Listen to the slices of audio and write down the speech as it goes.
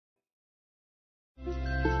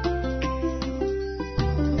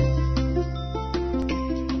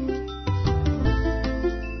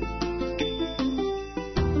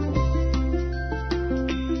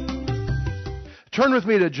Turn with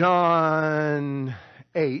me to John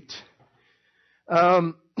 8.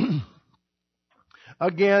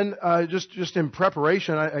 Again, just in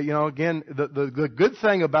preparation, again, the good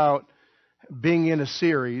thing about being in a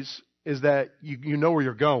series is that you know where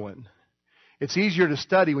you're going. It's easier to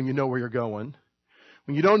study when you know where you're going.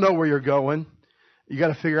 When you don't know where you're going, you got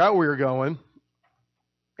to figure out where you're going,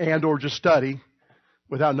 or just study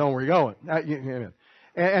without knowing where you're going.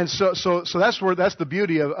 And so that's the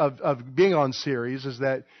beauty of being on series, is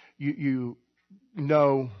that you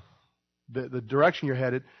know the direction you're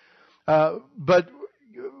headed. But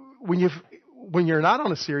when you're not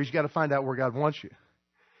on a series, you got to find out where God wants you.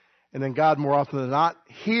 And then God, more often than not,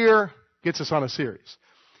 here gets us on a series.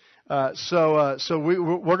 So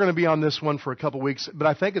we're going to be on this one for a couple weeks, but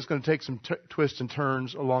I think it's going to take some twists and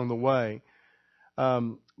turns along the way.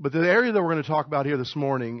 But the area that we're going to talk about here this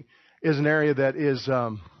morning is an area that is,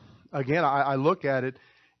 again, I look at it,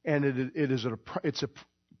 and it's a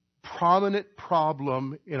prominent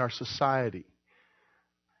problem in our society.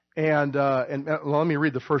 And let me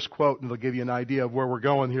read the first quote, and it'll give you an idea of where we're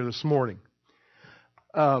going here this morning.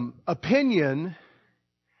 Opinion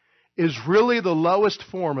is really the lowest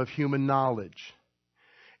form of human knowledge.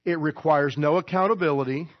 It requires no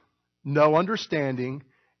accountability, no understanding,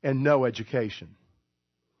 and no education.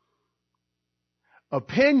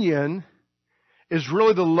 Opinion is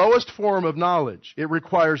really the lowest form of knowledge. It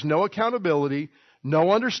requires no accountability,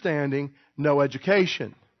 no understanding, no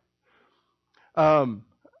education.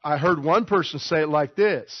 I heard one person say it like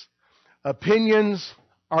this: opinions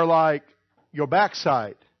are like your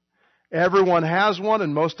backside. Everyone has one,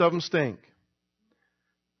 and most of them stink.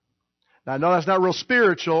 Now, I know that's not real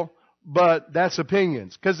spiritual, but that's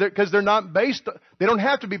opinions, because they're not based. They don't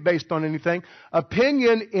have to be based on anything.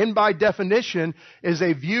 Opinion, by definition, is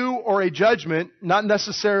a view or a judgment, not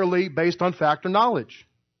necessarily based on fact or knowledge.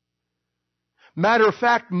 Matter of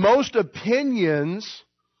fact, most opinions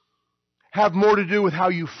have more to do with how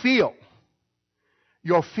you feel,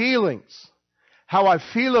 your feelings, how I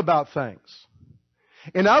feel about things.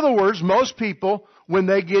 In other words, most people, when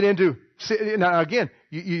they get into, now again,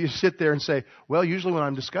 you sit there and say, well, usually when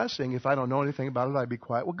I'm discussing, if I don't know anything about it, I'd be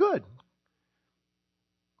quiet. Well, good.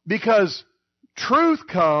 Because truth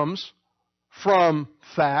comes from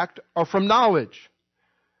fact or from knowledge.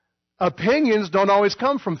 Opinions don't always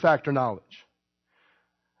come from fact or knowledge.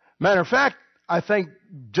 Matter of fact, I think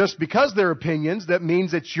just because they're opinions, that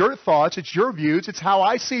means it's your thoughts, it's your views, it's how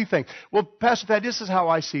I see things. Well, Pastor Thad, this is how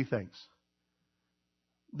I see things.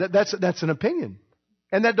 That's an opinion.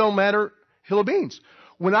 And that don't matter hill of beans.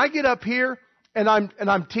 When I get up here and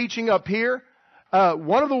I'm teaching up here,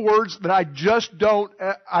 one of the words that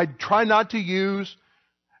I try not to use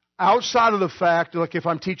outside of the fact, like if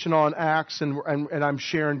I'm teaching on Acts and I'm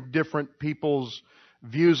sharing different people's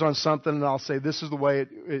views on something, and I'll say, this is the way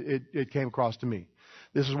it came across to me.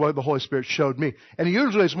 This is what the Holy Spirit showed me. And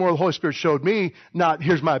usually it's more the Holy Spirit showed me, not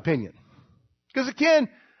here's my opinion. Because again,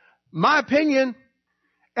 my opinion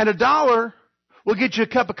and $1 will get you a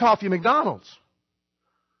cup of coffee at McDonald's.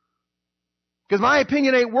 Because my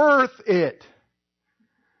opinion ain't worth it.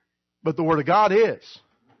 But the Word of God is.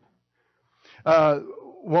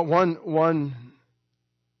 One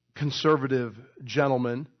conservative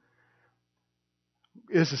gentleman,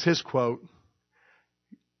 this is his quote: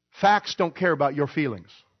 facts don't care about your feelings.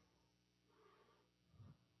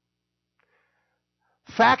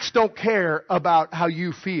 Facts don't care about how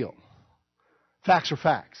you feel. Facts are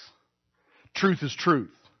facts. Truth is truth.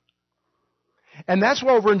 And that's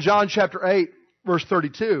why over in John chapter 8, verse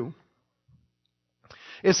 32,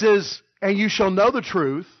 it says, and you shall know the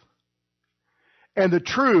truth, and the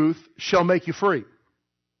truth shall make you free.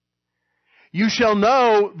 You shall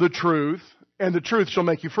know the truth, and the truth shall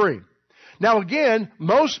make you free. Now again,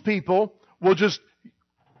 most people will just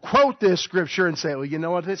quote this scripture and say, well, you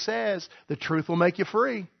know what it says? The truth will make you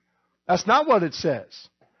free. That's not what it says.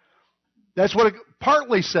 That's what it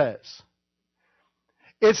partly says.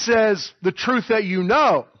 It says the truth that you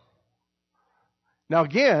know. Now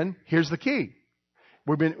again, here's the key.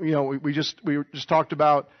 We just talked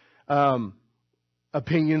about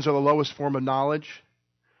opinions are the lowest form of knowledge.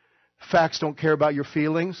 Facts don't care about your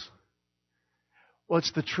feelings. Well,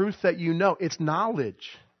 it's the truth that you know. It's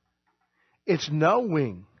knowledge. It's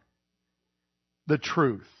knowing the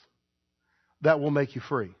truth that will make you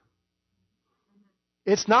free.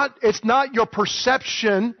 It's not your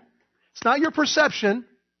perception. It's not your perception.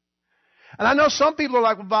 And I know some people are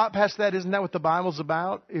like, well, past that, isn't that what the Bible's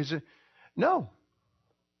about? Is it? No.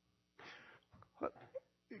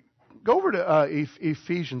 Go over to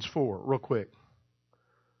Ephesians 4 real quick.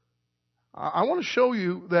 I want to show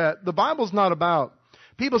you that the Bible's not about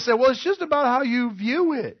People say, well, it's just about how you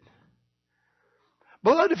view it.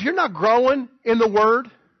 Beloved, if you're not growing in the Word,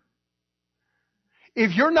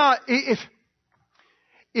 if you're not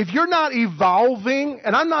evolving,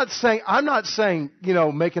 and I'm not saying,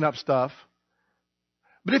 making up stuff,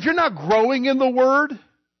 but if you're not growing in the Word,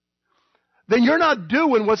 then you're not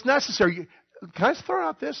doing what's necessary. Can I throw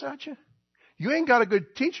out this at you? You ain't got a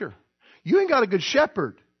good teacher. You ain't got a good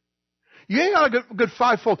shepherd. You ain't got a good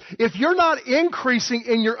fivefold. If you're not increasing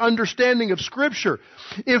in your understanding of Scripture,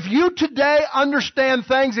 if you today understand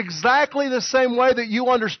things exactly the same way that you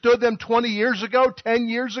understood them 20 years ago, 10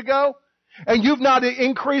 years ago, and you've not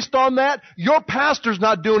increased on that, your pastor's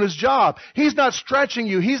not doing his job. He's not stretching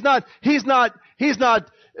you. He's not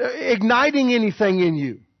igniting anything in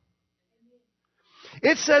you.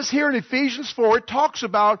 It says here in Ephesians 4, it talks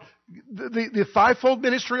about the fivefold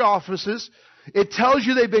ministry offices. It tells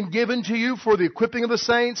you they've been given to you for the equipping of the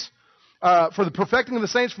saints, for the perfecting of the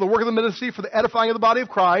saints, for the work of the ministry, for the edifying of the body of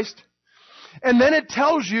Christ. And then it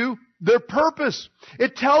tells you their purpose.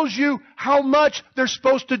 It tells you how much they're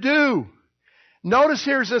supposed to do. Notice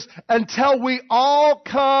here it says, until we all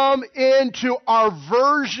come into our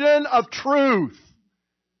version of truth.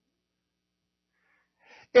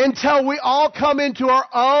 Until we all come into our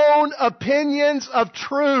own opinions of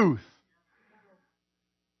truth.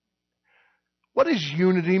 What does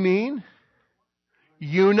unity mean?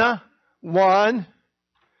 Una, one.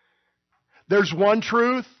 There's one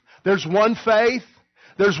truth. There's one faith.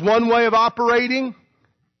 There's one way of operating.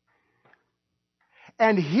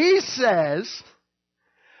 And he says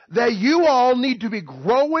that you all need to be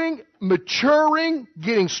growing, maturing,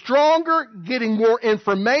 getting stronger, getting more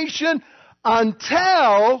information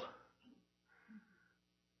until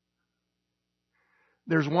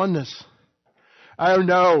there's oneness. I don't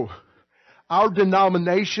know. Our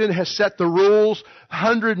denomination has set the rules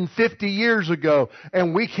 150 years ago,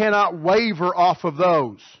 and we cannot waver off of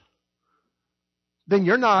those. Then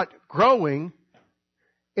you're not growing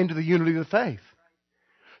into the unity of the faith.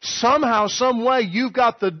 Somehow, some way, you've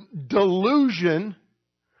got the delusion.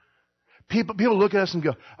 People look at us and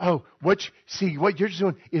go, "Oh, what you're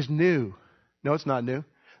doing is new." No, it's not new.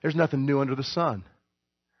 There's nothing new under the sun.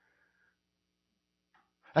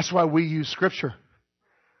 That's why we use Scripture.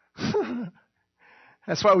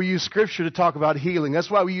 That's why we use Scripture to talk about healing. That's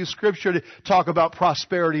why we use Scripture to talk about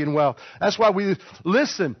prosperity and wealth. That's why we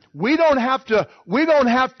don't have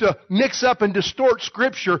to mix up and distort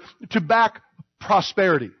Scripture to back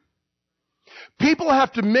prosperity. People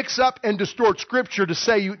have to mix up and distort Scripture to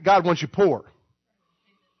say God wants you poor.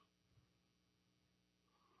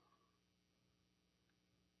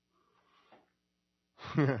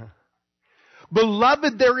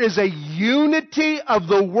 Beloved, there is a unity of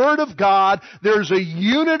the Word of God. There's a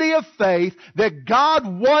unity of faith that God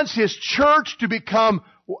wants His church to become,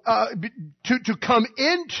 to come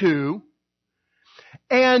into.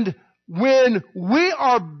 And when we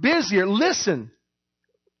are busier, listen,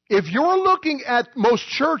 if you're looking at most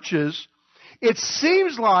churches, it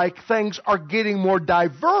seems like things are getting more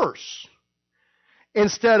diverse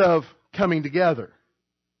instead of coming together.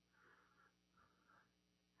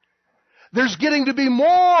 There's getting to be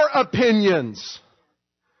more opinions.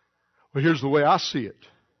 Well, here's the way I see it.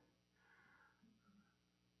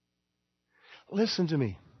 Listen to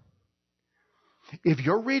me. If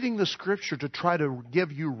you're reading the Scripture to try to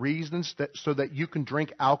give you reasons so that you can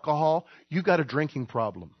drink alcohol, you've got a drinking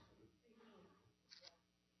problem.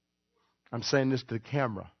 I'm saying this to the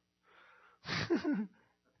camera.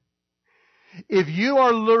 If you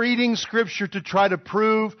are reading Scripture to try to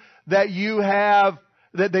prove that you have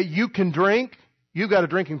that you can drink, you've got a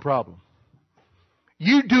drinking problem.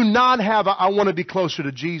 You do not have a I want to be closer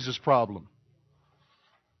to Jesus problem.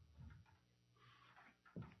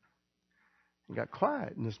 You got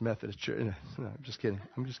quiet in this Methodist church. No, I'm just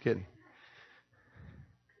kidding.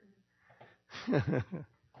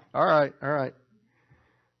 All right.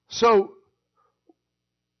 So,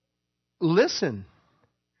 listen.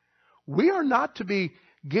 We are not to be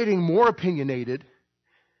getting more opinionated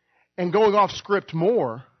and going off script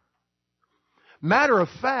more. Matter of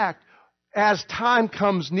fact, as time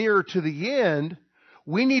comes nearer to the end,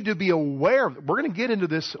 we need to be aware of it. We're going to get into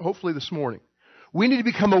this hopefully this morning. We need to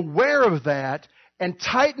become aware of that and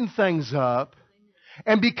tighten things up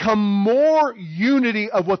and become more unity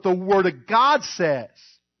of what the Word of God says.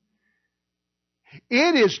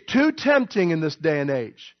 It is too tempting in this day and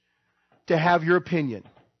age to have your opinion.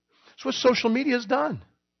 That's what social media has done.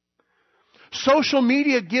 Social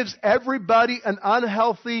media gives everybody an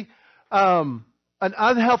unhealthy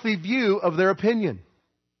view of their opinion.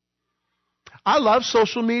 I love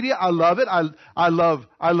social media. I love it. I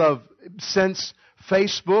love since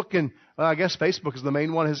Facebook, and I guess Facebook is the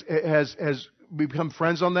main one, has become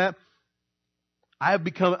friends on that. I've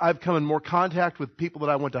come in more contact with people that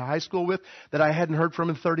I went to high school with that I hadn't heard from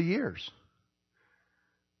in 30 years.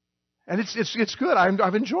 And it's good.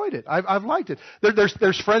 I've enjoyed it. I've liked it.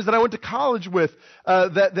 There's friends that I went to college with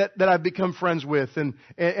that I've become friends with, and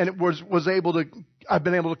it I've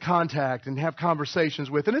been able to contact and have conversations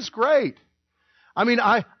with, and it's great. I mean,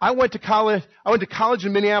 I went to college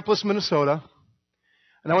in Minneapolis, Minnesota,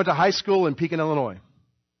 and I went to high school in Pekin, Illinois,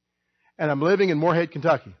 and I'm living in Moorhead,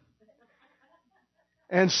 Kentucky.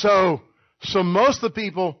 And so most of the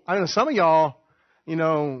people, I know some of y'all,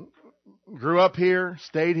 grew up here,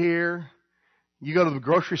 stayed here. You go to the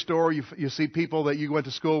grocery store, you see people that you went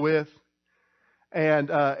to school with, and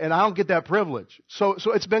I don't get that privilege. So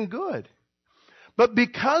it's been good, but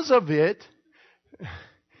because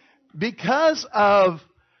of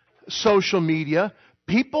social media,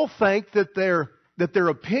 people think that their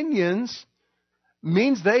opinions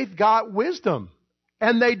means they've got wisdom,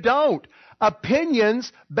 and they don't.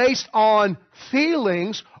 Opinions based on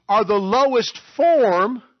feelings are the lowest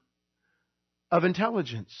form of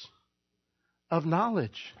intelligence, of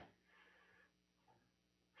knowledge.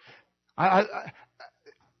 I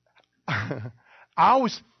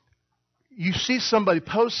always, you see somebody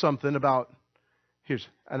post something about,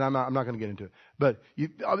 and I'm not going to get into it, but you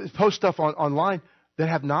post stuff online that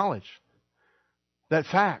have knowledge, that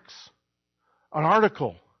facts, an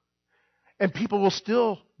article, and people will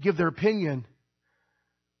still give their opinion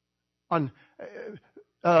on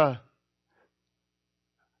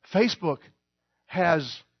Facebook.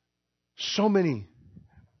 Has so many,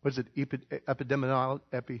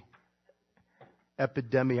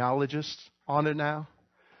 epidemiologists on it now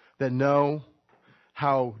that know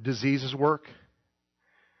how diseases work,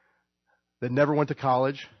 that never went to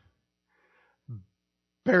college,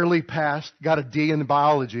 barely passed, got a D in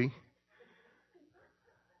biology,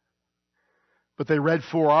 but they read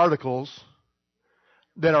 4 articles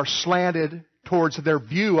that are slanted towards their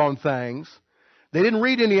view on things. They didn't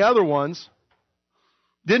read any other ones.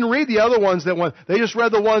 Didn't read the other ones they just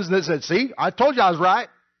read the ones that said, see, I told you I was right.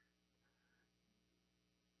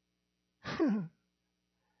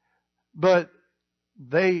 But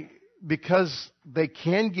because they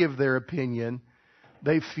can give their opinion,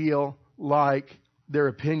 they feel like their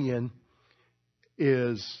opinion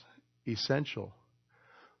is essential.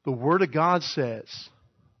 The Word of God says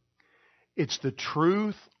it's the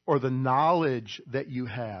truth or the knowledge that you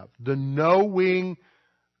have, the knowing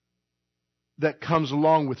that comes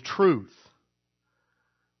along with truth,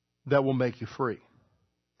 that will make you free,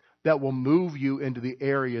 that will move you into the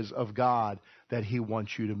areas of God that He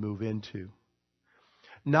wants you to move into.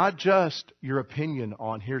 Not just your opinion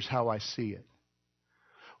on, here's how I see it.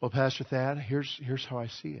 Well, Pastor Thad, here's how I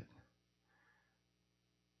see it.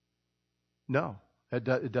 No, it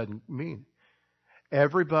doesn't mean.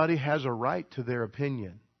 Everybody has a right to their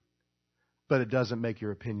opinion, but it doesn't make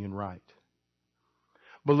your opinion right.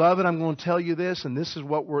 Beloved, I'm going to tell you this, and this is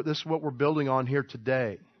what we're building on here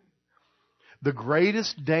today. The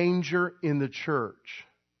greatest danger in the church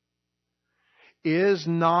is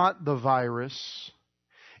not the virus,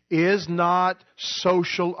 is not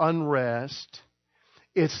social unrest,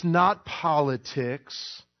 it's not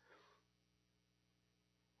politics,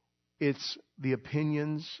 it's the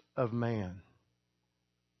opinions of man.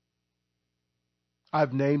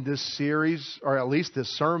 I've named this series, or at least this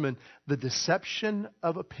sermon, The Deception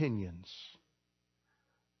of Opinions.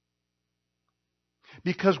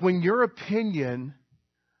 Because when your opinion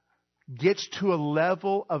gets to a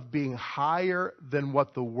level of being higher than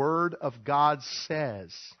what the Word of God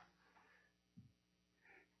says,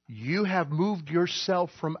 you have moved yourself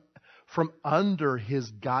from under His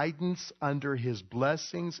guidance, under His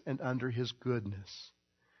blessings, and under His goodness.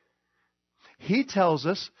 He tells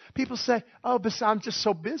us, people say, oh, but I'm just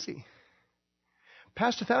so busy.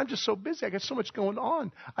 Pastor Thad, I'm just so busy. I got so much going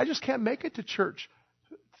on. I just can't make it to church.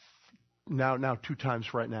 Now 2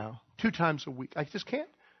 times right now. 2 times a week. I just can't.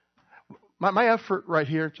 My effort right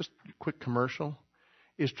here, just a quick commercial,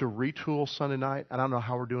 is to retool Sunday night. I don't know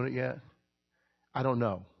how we're doing it yet. I don't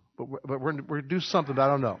know. But we're going to do something, but I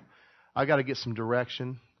don't know. I got to get some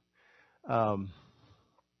direction. A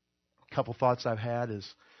couple thoughts I've had is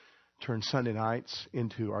turn Sunday nights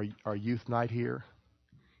into our youth night here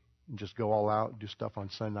and just go all out and do stuff on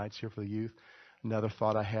Sunday nights here for the youth. Another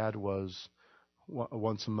thought I had was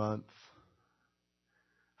once a month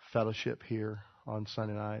fellowship here on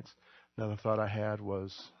Sunday nights. Another thought I had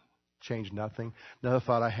was change nothing. Another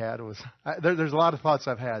thought I had was there's a lot of thoughts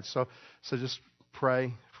I've had, so just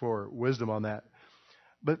pray for wisdom on that.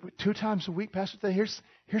 But 2 times a week, Pastor,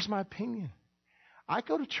 here's my opinion. I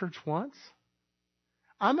go to church once.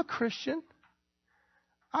 I'm a Christian.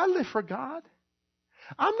 I live for God.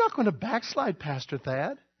 I'm not going to backslide, Pastor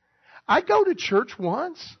Thad. I go to church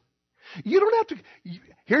once. You don't have to,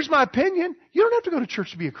 here's my opinion, you don't have to go to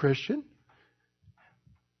church to be a Christian.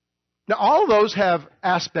 Now, all of those have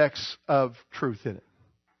aspects of truth in it.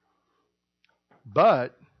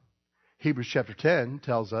 But Hebrews chapter 10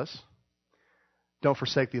 tells us, don't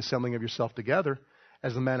forsake the assembling of yourself together,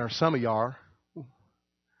 as the manner of some of you are.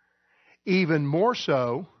 Even more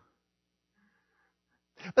so.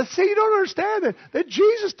 But see, you don't understand that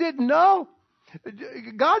Jesus didn't know.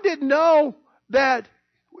 God didn't know that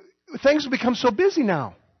things would become so busy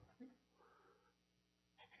now.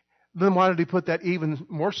 Then why did He put that even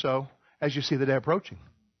more so as you see the day approaching?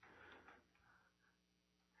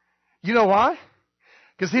 You know why?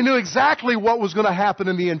 Because He knew exactly what was going to happen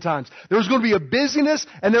in the end times. There was going to be a busyness,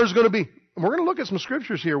 and there was going to be... We're going to look at some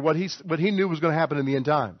scriptures here, what He knew was going to happen in the end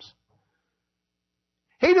times.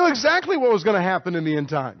 He knew exactly what was going to happen in the end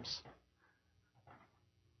times.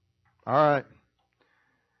 All right.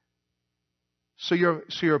 So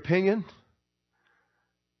your opinion,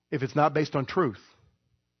 if it's not based on truth,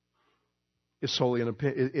 is solely an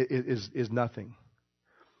opinion. Is nothing.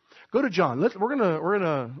 Go to John. We're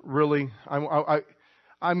gonna really. I'm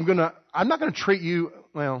not gonna treat you.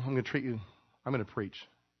 Well, I'm gonna treat you. I'm gonna preach.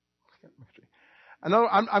 I know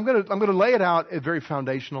I'm going to lay it out very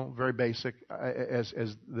foundational, very basic as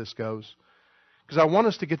this goes, because I want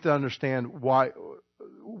us to get to understand why,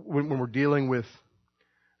 when we're dealing with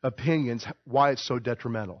opinions, why it's so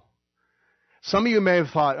detrimental. Some of you may have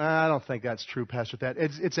thought, I don't think that's true, Pastor Thad.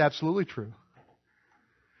 It's absolutely true,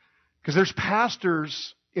 because there's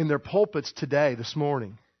pastors in their pulpits today, this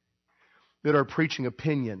morning, that are preaching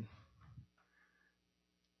opinion.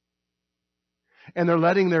 And they're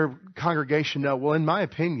letting their congregation know, well, in my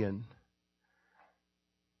opinion,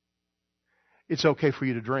 it's okay for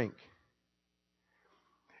you to drink.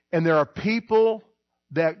 And there are people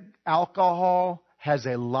that alcohol has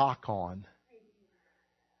a lock on.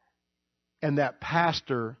 And that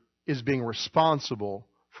pastor is being responsible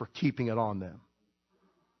for keeping it on them.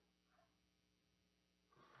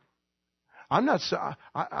 I'm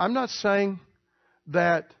not saying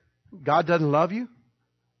that God doesn't love you.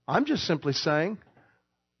 I'm just simply saying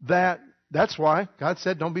that's why God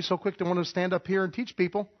said, don't be so quick to want to stand up here and teach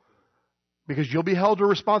people, because you'll be held to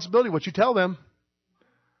responsibility what you tell them.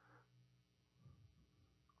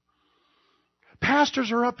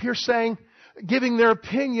 Pastors are up here saying, giving their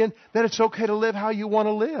opinion that it's okay to live how you want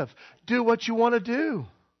to live. Do what you want to do.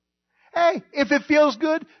 Hey, if it feels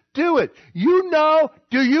good, do it.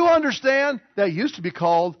 Do you understand that used to be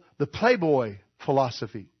called the Playboy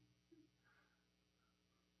philosophy?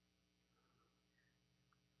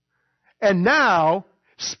 And now,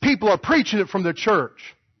 people are preaching it from the church.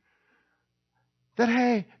 That,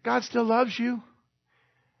 hey, God still loves you.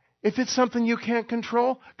 If it's something you can't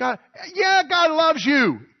control, God loves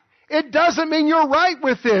you. It doesn't mean you're right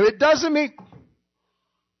with Him. It doesn't mean...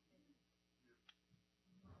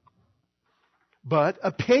 But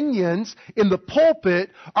opinions in the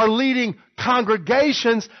pulpit are leading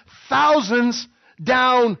congregations, thousands,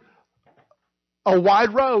 down a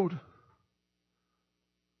wide road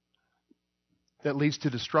that leads to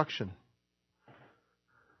destruction.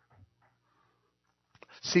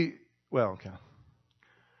 See, well, okay.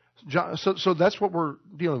 So that's what we're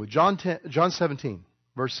dealing with. John 17,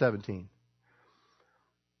 verse 17.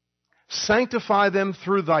 Sanctify them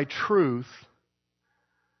through thy truth.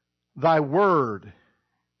 Thy word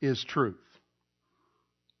is truth.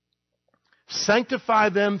 Sanctify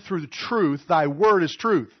them through the truth. Thy word is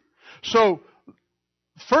truth. So,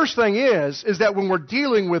 first thing is that when we're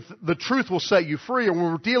dealing with the truth will set you free, or when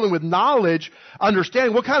we're dealing with knowledge,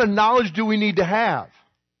 understanding, what kind of knowledge do we need to have?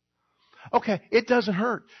 Okay, it doesn't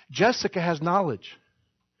hurt. Jessica has knowledge.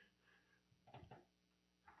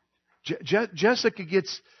 Jessica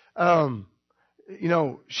gets,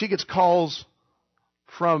 she gets calls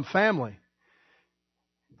from family.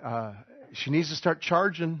 She needs to start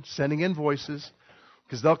charging, sending invoices.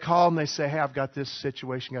 Because they'll call and they say, hey, I've got this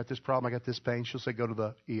situation, got this problem, I got this pain. She'll say, go to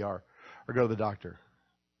the ER or go to the doctor.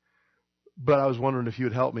 But I was wondering if you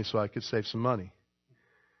would help me so I could save some money.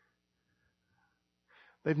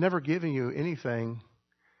 They've never given you anything.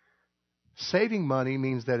 Saving money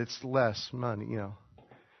means that it's less money,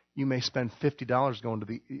 You may spend $50 going to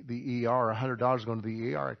the ER or $100 going to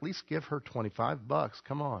the ER. At least give her $25.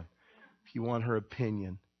 Come on. If you want her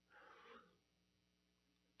opinion.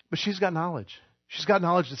 But she's got knowledge. She's got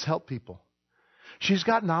knowledge that's helped people. She's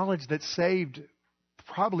got knowledge that saved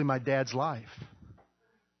probably my dad's life.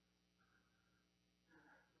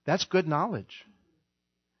 That's good knowledge.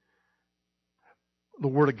 the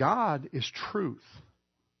Word of God is truth.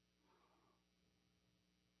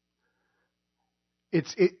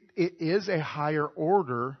 It is a higher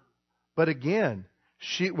order, but again,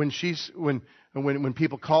 when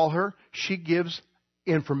people call her, she gives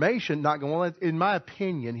information, not going, well, in my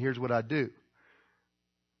opinion, here's what I do.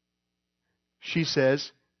 She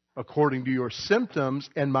says, according to your symptoms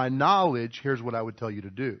and my knowledge, here's what I would tell you to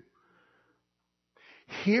do.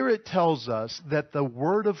 Here it tells us that the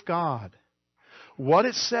Word of God, what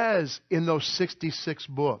it says in those 66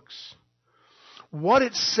 books, what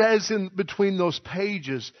it says in between those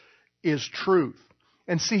pages is truth.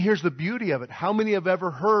 And see, here's the beauty of it. How many have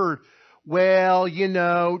ever heard, well,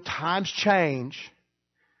 times change.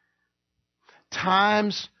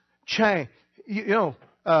 Times change.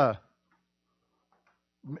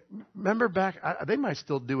 Remember back, they might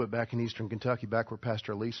still do it back in Eastern Kentucky, back where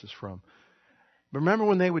Pastor Elise is from. But remember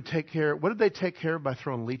when they would what did they take care of by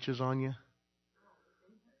throwing leeches on you?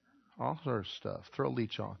 All sorts of stuff. Throw a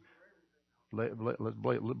leech on.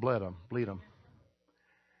 Bleed them.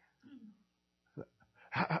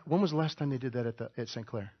 When was the last time they did that at St.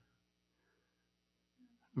 Clair?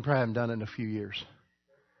 I probably haven't done it in a few years.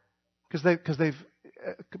 Because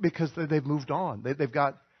they've moved on. They've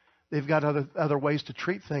got other ways to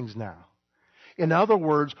treat things now. In other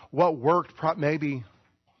words, what worked maybe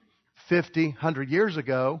 50, 100 years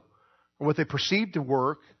ago, or what they perceived to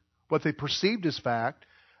work, what they perceived as fact,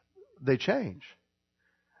 they change.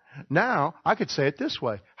 Now, I could say it this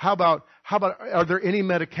way. How about, are there any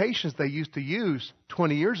medications they used to use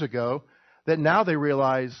 20 years ago that now they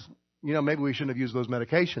realize, maybe we shouldn't have used those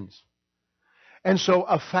medications? And so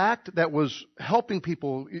a fact that was helping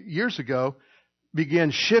people years ago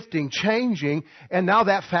began shifting, changing, and now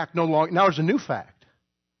that fact now there's a new fact.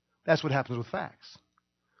 That's what happens with facts,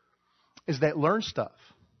 is they learn stuff.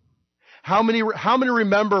 How many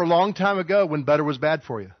remember a long time ago when butter was bad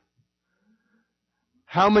for you?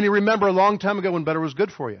 How many remember a long time ago when butter was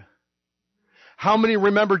good for you? How many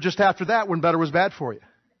remember just after that when butter was bad for you?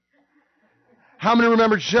 How many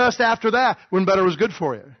remember just after that when butter was good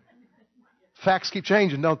for you? Facts keep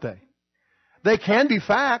changing, don't they? They can be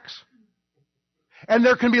facts. And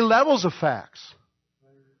there can be levels of facts.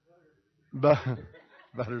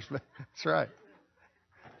 Butter's, that's right.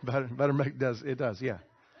 Butter does, yeah.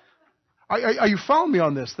 Are you following me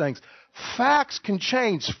on this things? Facts can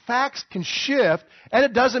change. Facts can shift. And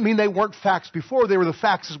it doesn't mean they weren't facts before. They were the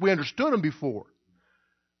facts as we understood them before.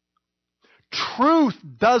 Truth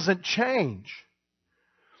doesn't change.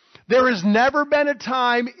 There has never been a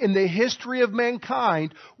time in the history of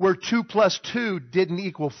mankind where 2 + 2 didn't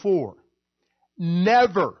equal 4.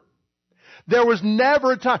 Never. There was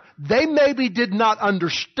never a time. They maybe did not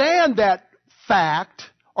understand that fact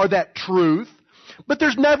or that truth, but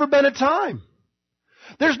there's never been a time.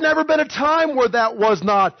 There's never been a time where that was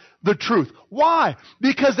not the truth. Why?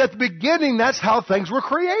 Because at the beginning, that's how things were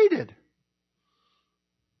created.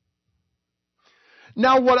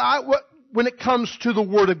 Now, when it comes to the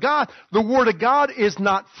Word of God is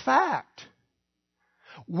not fact.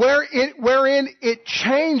 Wherein it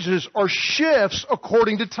changes or shifts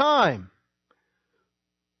according to time.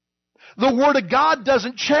 The Word of God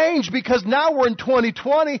doesn't change because now we're in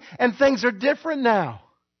 2020 and things are different now.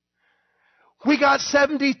 We got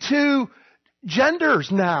 72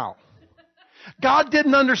 genders now. God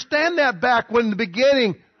didn't understand that back when in the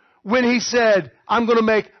beginning when He said, I'm going to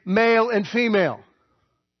make male and female.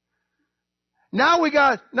 Now we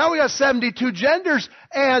got 72 genders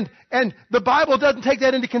and the Bible doesn't take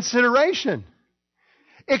that into consideration.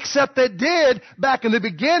 Except that it did back in the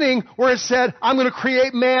beginning where it said, I'm going to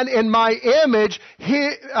create man in my image.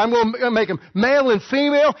 I'm going to make him male and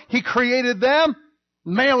female. He created them,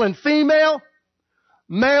 male and female.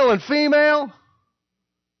 Male and female.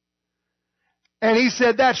 And He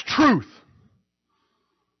said, that's truth.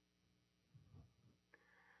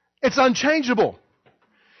 It's unchangeable.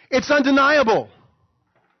 It's undeniable.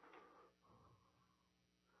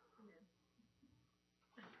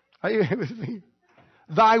 Are you with me?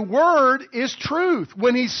 Thy word is truth.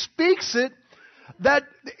 When He speaks it, that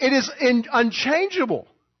it is unchangeable.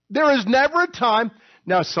 There is never a time.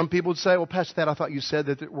 Now, some people would say, well, Pastor Thad, I thought you said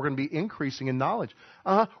that we're going to be increasing in knowledge.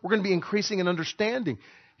 We're going to be increasing in understanding.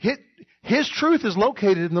 His truth is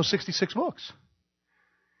located in those 66 books.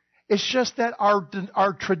 It's just that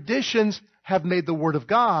our traditions have made the Word of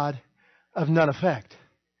God of none effect.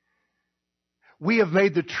 We have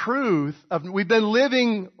made the truth we've been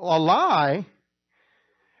living a lie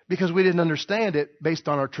because we didn't understand it based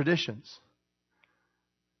on our traditions.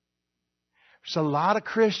 There's a lot of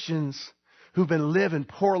Christians who've been living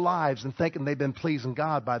poor lives and thinking they've been pleasing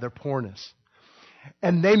God by their poorness.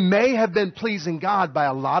 And they may have been pleasing God by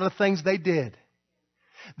a lot of things they did.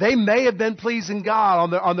 They may have been pleasing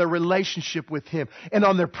God on their relationship with Him and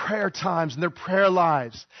on their prayer times and their prayer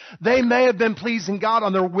lives. They may have been pleasing God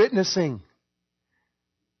on their witnessing.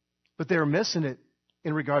 But they were missing it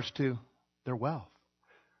in regards to their wealth.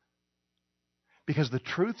 Because the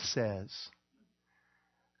truth says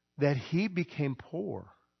that He became poor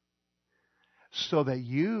so that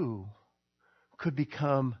you could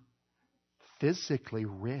become physically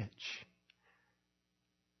rich.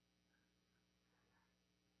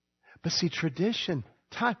 But see, tradition,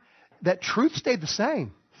 time, that truth stayed the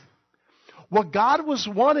same. What God was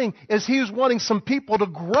wanting is He was wanting some people to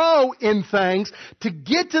grow in things to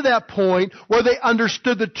get to that point where they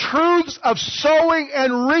understood the truths of sowing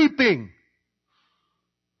and reaping.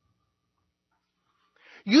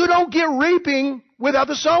 You don't get reaping without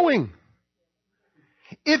the sowing.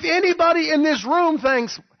 If anybody in this room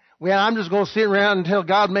thinks, well, I'm just going to sit around until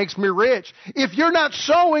God makes me rich. If you're not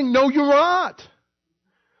sowing, no, you're not.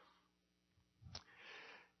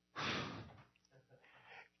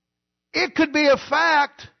 It could be a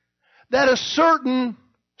fact that a certain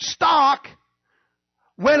stock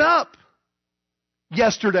went up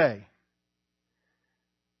yesterday.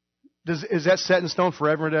 Is that set in stone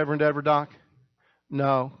forever and ever and ever, Doc?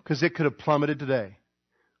 No, because it could have plummeted today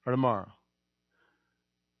or tomorrow.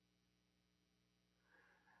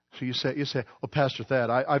 So you say, well, Pastor Thad,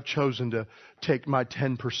 I've chosen to take my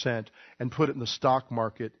 10% and put it in the stock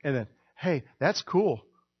market. And then, hey, that's cool.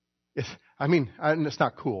 It's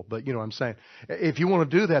not cool, but you know what I'm saying. If you want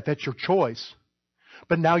to do that, that's your choice.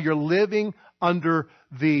 But now you're living under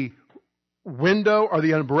the window or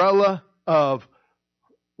the umbrella of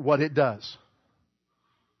what it does.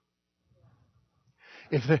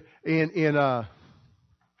 In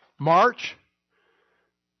March,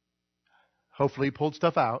 hopefully he pulled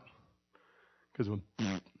stuff out, because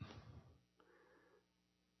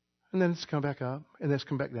and then it's come back up, and then it's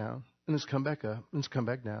come back down, and it's come back up, and it's come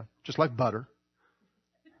back down, just like butter.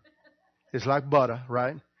 It's like butter,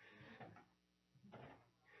 right?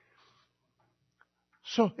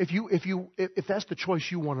 So if that's the choice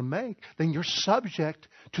you want to make, then you're subject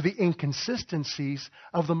to the inconsistencies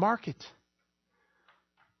of the market.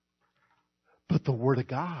 But the Word of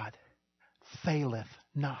God faileth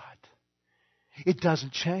not. It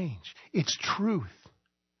doesn't change. It's truth.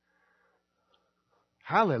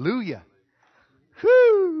 Hallelujah.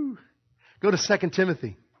 Whoo! Go to 2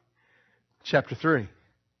 Timothy chapter 3.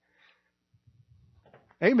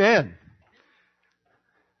 Amen.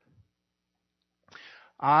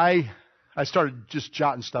 I started just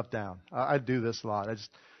jotting stuff down. I do this a lot.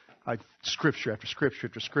 I scripture after scripture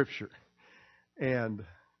after scripture. And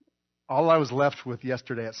all I was left with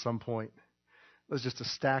yesterday at some point was just a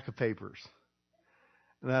stack of papers.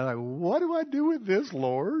 And I'm like, what do I do with this,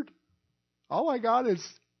 Lord? All I got is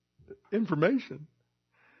information.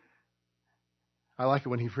 I like it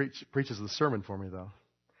when He preaches the sermon for me, though.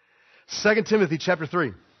 2 Timothy chapter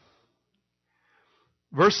 3,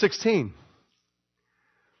 verse 16. It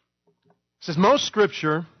says, most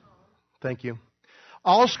Scripture, thank you,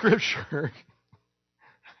 all Scripture,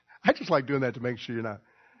 I just like doing that to make sure you're not.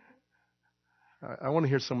 I want to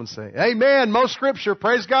hear someone say, amen, most Scripture,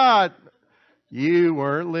 praise God. You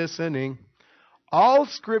weren't listening. All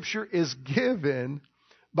Scripture is given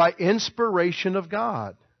by inspiration of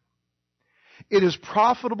God. It is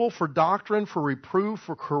profitable for doctrine, for reproof,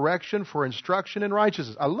 for correction, for instruction in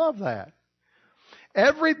righteousness. I love that.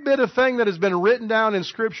 Every bit of thing that has been written down in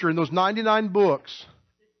Scripture in those 99 books.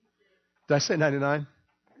 Did I say 99?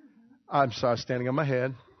 I'm sorry, standing on my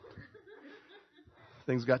head.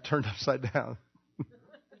 Things got turned upside down.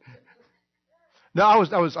 No, I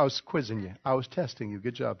was quizzing you. I was testing you.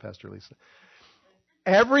 Good job, Pastor Lisa.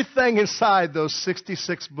 Everything inside those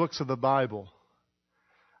 66 books of the Bible.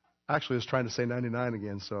 Actually, I was trying to say 99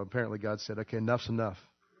 again, so apparently God said, okay, enough's enough.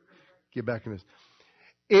 Get back in this.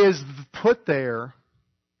 Is put there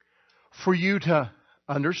for you to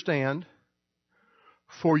understand,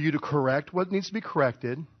 for you to correct what needs to be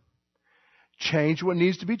corrected, change what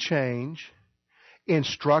needs to be changed,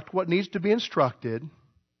 instruct what needs to be instructed.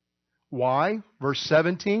 Why? Verse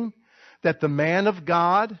 17, that the man of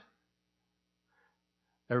God,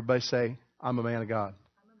 everybody say, I'm a man of God.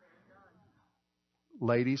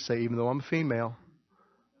 Ladies, say, even though I'm a female,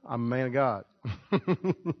 I'm a man of God.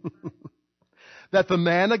 That the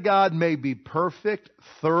man of God may be perfect,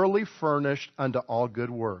 thoroughly furnished unto all good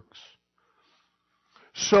works.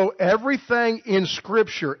 So everything in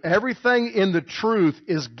Scripture, everything in the truth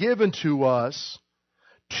is given to us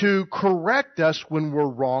to correct us when we're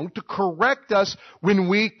wrong, to correct us when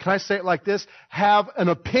we, can I say it like this, have an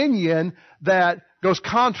opinion that goes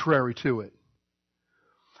contrary to it.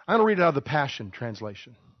 I'm going to read it out of the Passion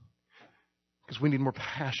Translation because we need more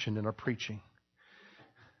passion in our preaching.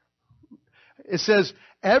 It says,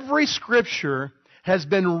 every Scripture has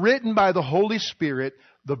been written by the Holy Spirit,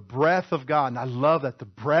 the breath of God. And I love that, the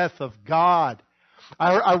breath of God.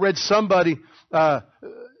 I read somebody said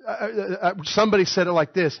it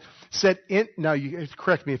like this. Said, now you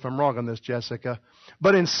correct me if I'm wrong on this, Jessica,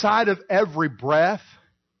 but inside of every breath,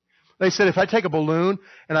 they said if I take a balloon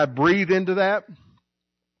and I breathe into that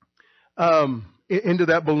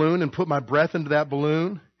balloon and put my breath into that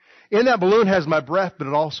balloon, in that balloon has my breath, but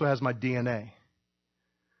it also has my DNA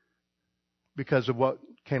because of what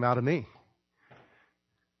came out of me.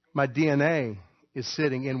 My DNA is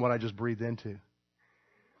sitting in what I just breathed into.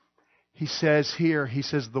 He says here,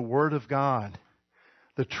 the Word of God,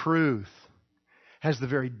 the truth, has the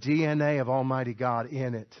very DNA of Almighty God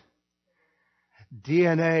in it.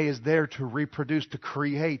 DNA is there to reproduce, to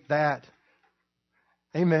create that.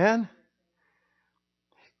 Amen?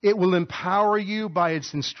 It will empower you by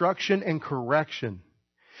its instruction and correction,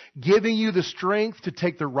 giving you the strength to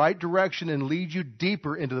take the right direction and lead you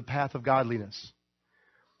deeper into the path of godliness.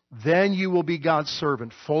 Then you will be God's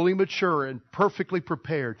servant, fully mature and perfectly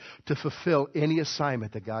prepared to fulfill any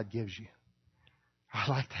assignment that God gives you. I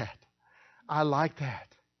like that. I like that.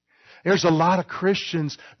 There's a lot of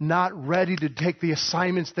Christians not ready to take the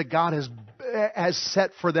assignments that God has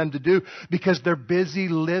set for them to do because they're busy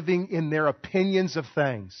living in their opinions of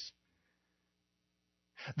things.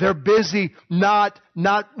 They're busy not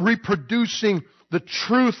reproducing the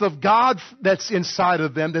truth of God that's inside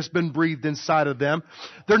of them, that's been breathed inside of them.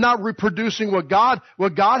 They're not reproducing what God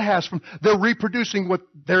has from. They're reproducing what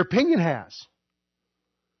their opinion has.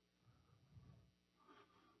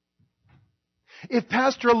 If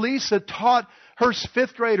Pastor Elisa taught her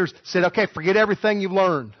fifth graders, said, okay, forget everything you've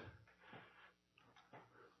learned.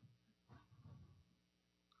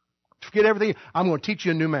 Forget everything. I'm going to teach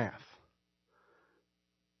you a new math.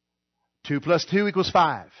 2 + 2 =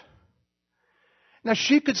 5. Now,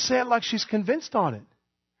 she could say it like she's convinced on it.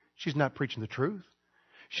 She's not preaching the truth.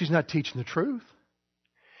 She's not teaching the truth.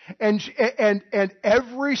 And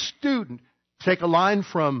every student, take a line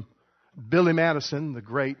from Billy Madison, the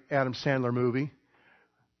great Adam Sandler movie,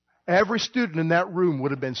 every student in that room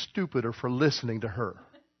would have been stupider for listening to her.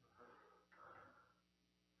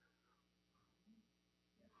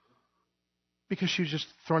 Because she was just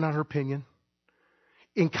throwing out her opinion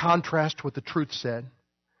in contrast to what the truth said.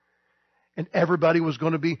 And everybody was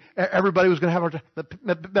going to have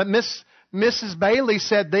that Mrs. Bailey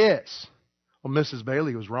said this. Well, Mrs.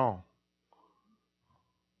 Bailey was wrong.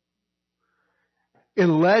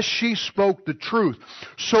 Unless she spoke the truth.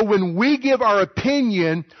 So when we give our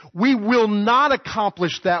opinion, we will not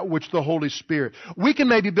accomplish that which the Holy Spirit. We can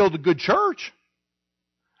maybe build a good church.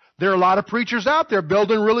 There are a lot of preachers out there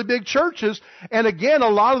building really big churches. And again, a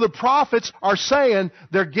lot of the prophets are saying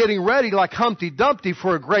they're getting ready like Humpty Dumpty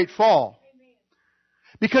for a great fall.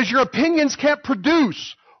 Because your opinions can't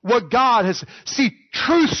produce what God has. See,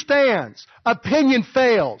 truth stands. Opinion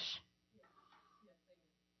fails.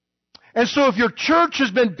 And so if your church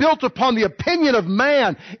has been built upon the opinion of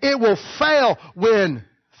man, it will fail when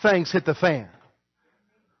things hit the fan.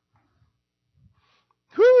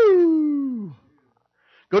 Whoo!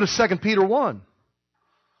 Go to 2 Peter 1.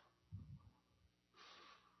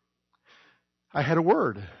 I had a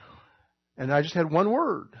word. And I just had one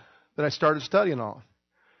word that I started studying on.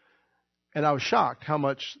 And I was shocked how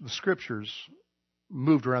much the Scriptures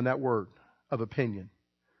moved around that word of opinion.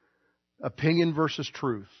 Opinion versus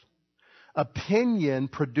truth. Opinion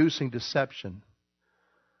producing deception.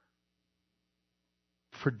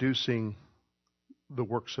 Producing the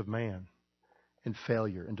works of man and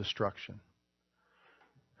failure and destruction.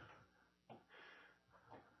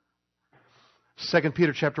 2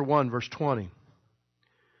 Peter chapter 1, verse 20.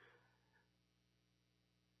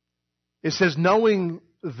 It says, knowing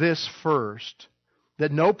this first,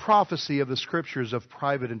 that no prophecy of the Scripture is of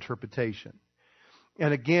private interpretation.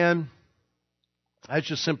 And again, that's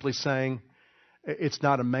just simply saying it's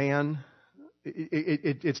not a man.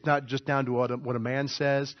 It's not just down to what a man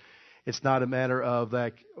says. It's not a matter of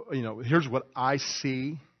like, here's what I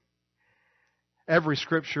see. Every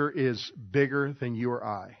Scripture is bigger than you or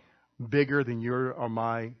I. Bigger than your or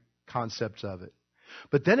my concepts of it.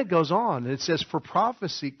 But then it goes on, and it says, for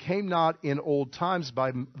prophecy came not in old times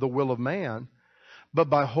by the will of man, but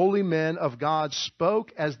by holy men of God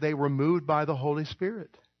spoke as they were moved by the Holy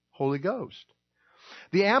Spirit, Holy Ghost.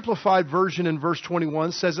 The Amplified Version in verse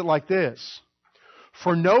 21 says it like this.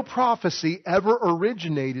 For no prophecy ever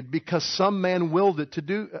originated because some man willed it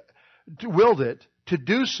to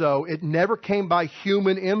do so. It never came by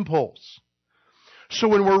human impulse. So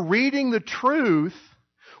when we're reading the truth,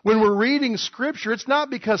 when we're reading Scripture, it's not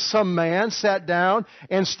because some man sat down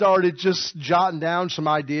and started just jotting down some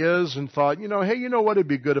ideas and thought, hey, you know what? It'd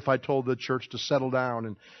be good if I told the church to settle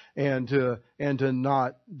down and to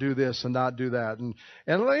not do this and not do that. And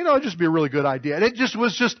it'd just be a really good idea. And it just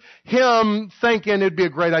was just him thinking it'd be a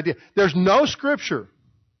great idea. There's no Scripture.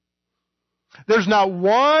 There's not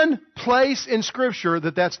one place in Scripture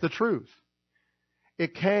that's the truth.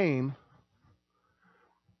 It came,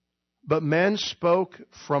 but men spoke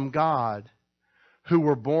from God who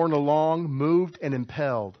were borne along, moved, and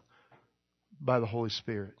impelled by the Holy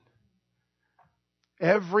Spirit.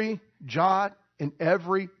 Every jot and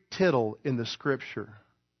every tittle in the Scripture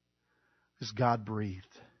is God-breathed.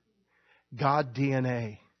 God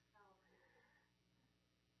DNA.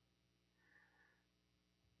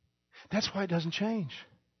 That's why it doesn't change.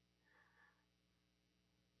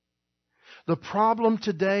 The problem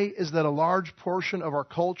today is that a large portion of our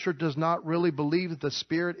culture does not really believe that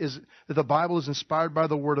that the Bible is inspired by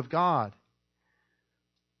the Word of God.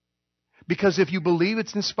 Because if you believe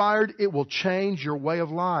it's inspired, it will change your way of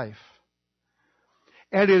life.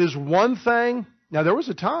 And it is one thing. Now, there was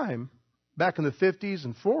a time back in the 50s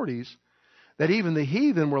and 40s that even the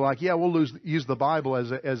heathen were like, yeah, we'll use the Bible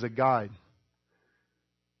as a guide.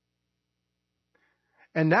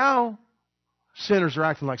 And now, sinners are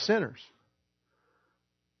acting like sinners.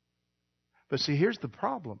 But see, here's the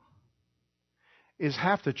problem. Is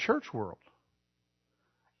half the church world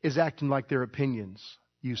is acting like their opinions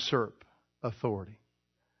usurp authority.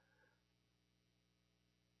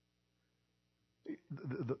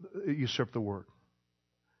 Usurp the Word.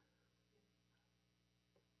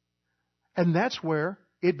 And that's where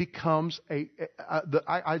it becomes I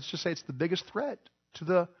just say it's the biggest threat to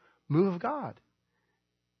the move of God.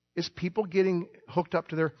 Is people getting hooked up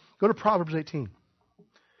to go to Proverbs 18.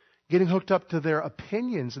 Getting hooked up to their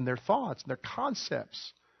opinions and their thoughts and their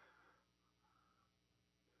concepts.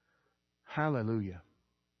 Hallelujah.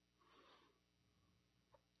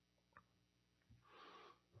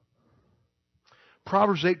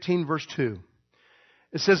 Proverbs 18 verse 2.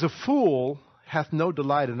 It says, a fool hath no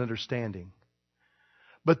delight in understanding,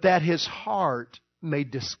 but that his heart may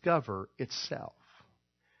discover itself.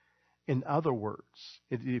 In other words,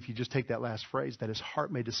 if you just take that last phrase, that his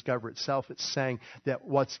heart may discover itself, it's saying that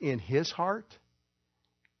what's in his heart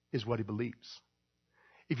is what he believes.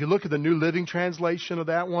 If you look at the New Living Translation of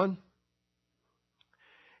that one,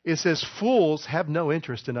 it says, fools have no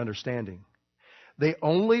interest in understanding. They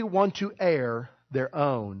only want to air their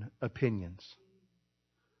own opinions.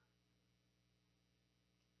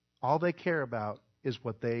 All they care about is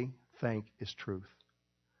what they think is truth.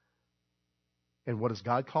 And what does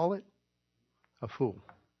God call it? A fool.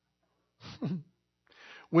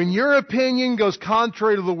 When your opinion goes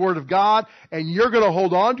contrary to the Word of God and you're going to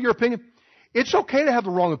hold on to your opinion, it's okay to have the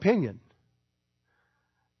wrong opinion.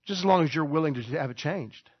 Just as long as you're willing to have it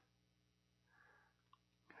changed.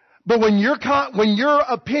 But when your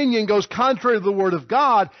opinion goes contrary to the Word of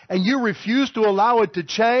God and you refuse to allow it to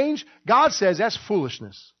change, God says that's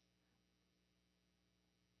foolishness.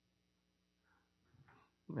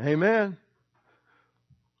 Amen.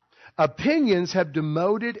 Opinions have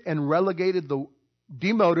demoted and relegated the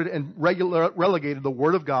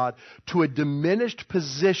Word of God to a diminished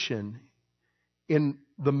position in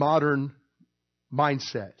the modern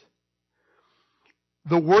mindset.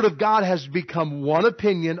 The Word of God has become one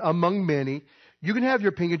opinion among many. You can have your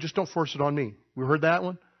opinion, just don't force it on me. We heard that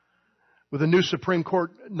one? With a new Supreme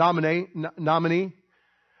Court nominee,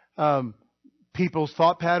 people's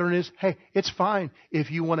thought pattern is, hey, it's fine if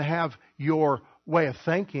you want to have your way of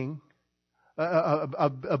thinking,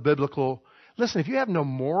 a biblical. Listen, if you have no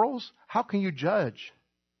morals, how can you judge?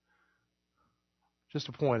 Just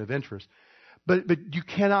a point of interest. But you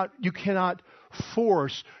cannot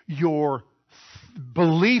force your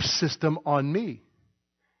belief system on me.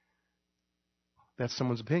 That's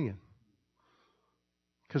someone's opinion.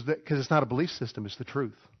 Because it's not a belief system, it's the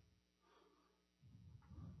truth.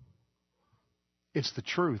 It's the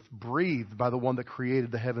truth, breathed by the one that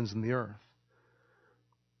created the heavens and the earth.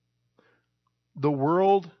 The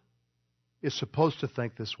world is supposed to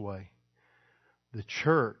think this way. The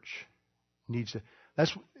church needs to.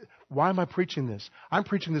 Why am I preaching this? I'm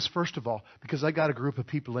preaching this, first of all, because I got a group of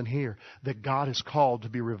people in here that God has called to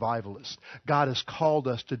be revivalists. God has called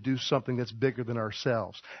us to do something that's bigger than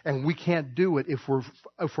ourselves. And we can't do it if we're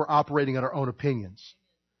operating on our own opinions.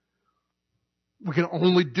 We can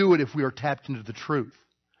only do it if we are tapped into the truth.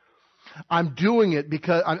 I'm doing it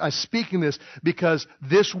because I'm speaking this because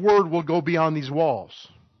this word will go beyond these walls.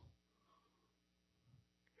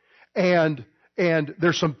 And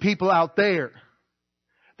there's some people out there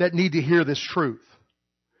that need to hear this truth.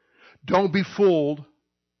 Don't be fooled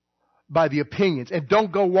by the opinions. And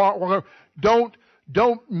don't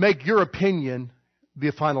don't make your opinion be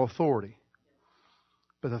a final authority.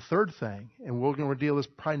 But the third thing, and we're going to deal with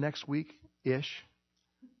this probably next week-ish.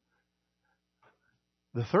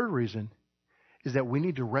 The third reason is that we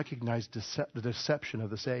need to recognize the deception of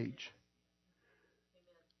this age.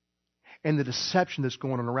 And the deception that's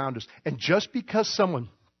going on around us. And just because someone...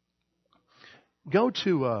 Go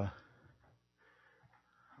to...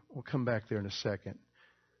 we'll come back there in a second.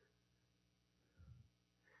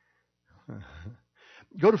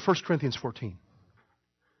 Go to 1 Corinthians 14.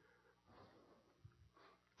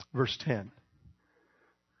 Verse 10.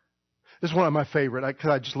 This is one of my favorite, because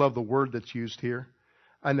I just love the word that's used here.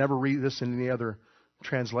 I never read this in any other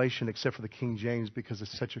translation except for the King James because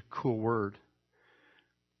it's such a cool word.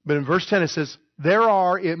 But in verse 10 it says, there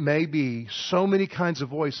are, it may be, so many kinds of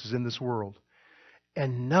voices in this world,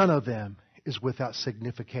 and none of them is without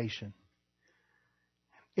signification.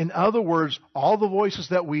 In other words, all the voices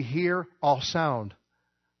that we hear all sound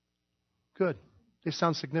good. They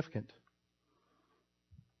sound significant.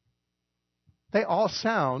 They all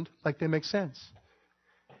sound like they make sense.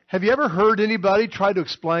 Have you ever heard anybody try to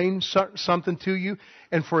explain something to you,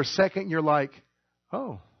 and for a second you're like,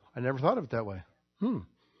 oh, I never thought of it that way. And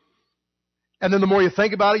then the more you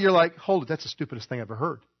think about it, you're like, hold it, that's the stupidest thing I've ever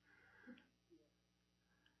heard.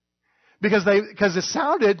 Because it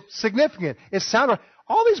sounded significant. It sounded,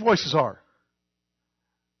 all these voices are.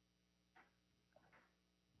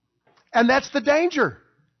 And that's the danger.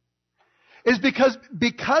 Is because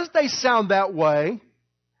they sound that way,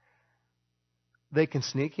 they can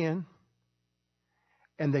sneak in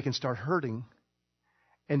and they can start hurting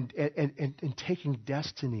and taking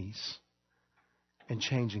destinies and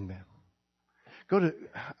changing them. Go to,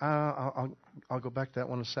 I'll go back to that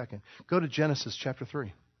one in a second. Go to Genesis chapter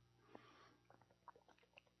 3.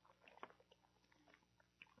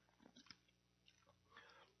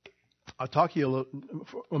 I'll talk to you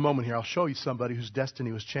for a moment here. I'll show you somebody whose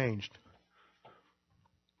destiny was changed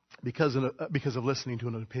because of listening to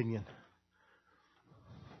an opinion.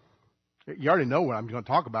 You already know what I'm going to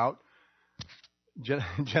talk about.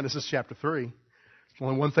 Genesis chapter 3. There's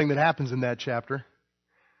only one thing that happens in that chapter.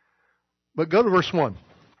 But go to verse 1. It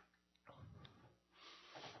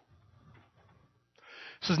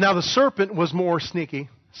says, now the serpent was more sneaky,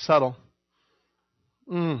 subtle,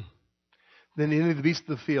 than any of the beasts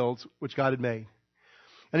of the fields which God had made.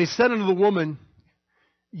 And he said unto the woman,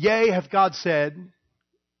 yea, hath God said,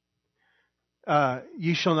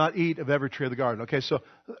 ye shall not eat of every tree of the garden. Okay, so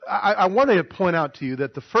I wanted to point out to you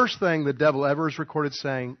that the first thing the devil ever is recorded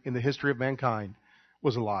saying in the history of mankind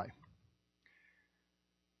was a lie.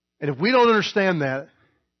 And if we don't understand that,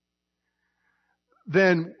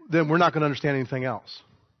 then we're not going to understand anything else.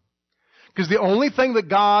 Because the only thing that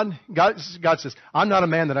God says, I'm not a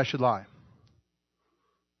man that I should lie.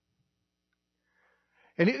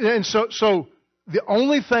 And so the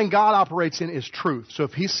only thing God operates in is truth. So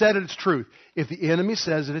if He said it, it's truth. If the enemy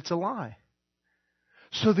says it, it's a lie.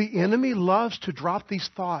 So the enemy loves to drop these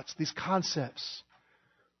thoughts, these concepts.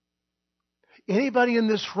 Anybody in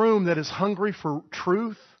this room that is hungry for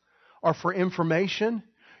truth or for information,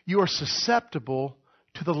 you are susceptible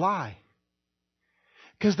to the lie.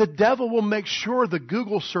 Because the devil will make sure the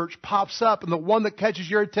Google search pops up and the one that catches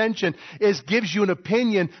your attention gives you an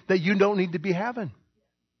opinion that you don't need to be having.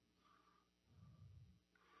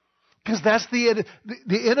 Because that's the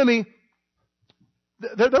enemy.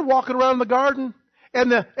 They're walking around in the garden,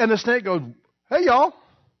 and the snake goes, hey, y'all,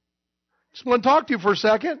 just want to talk to you for a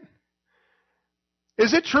second.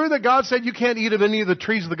 Is it true that God said you can't eat of any of the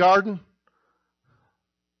trees of the garden?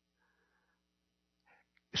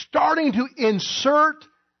 Starting to insert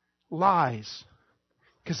lies.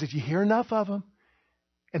 Because if you hear enough of them,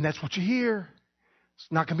 and that's what you hear, it's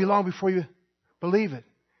not going to be long before you believe it.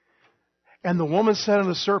 And the woman said unto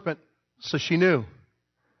the serpent, so she knew,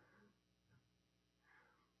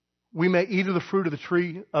 we may eat of the fruit of the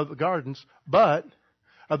tree of the gardens, but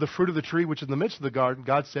of the fruit of the tree which is in the midst of the garden,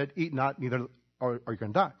 God said, eat not, neither or you're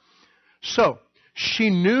going to die. So, she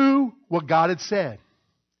knew what God had said.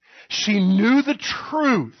 She knew the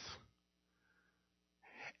truth.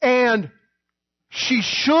 And she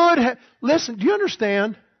should have... Listen, do you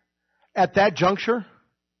understand? At that juncture,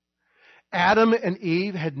 Adam and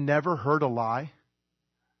Eve had never heard a lie.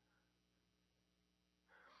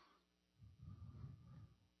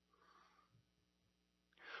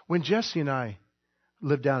 When Jesse and I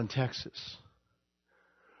lived down in Texas,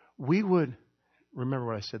 we would... Remember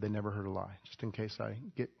what I said, they never heard a lie, just in case I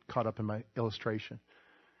get caught up in my illustration.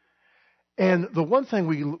 And the one thing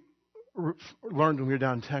we learned when we were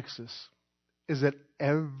down in Texas is that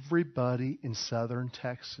everybody in southern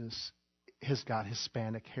Texas has got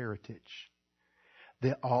Hispanic heritage.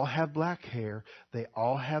 They all have black hair. They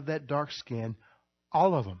all have that dark skin.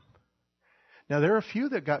 All of them. Now, there are a few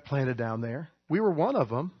that got planted down there. We were one of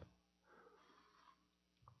them.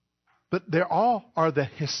 But they all are the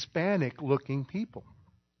Hispanic-looking people.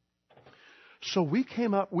 So we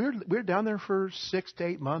came up, we were down there for 6 to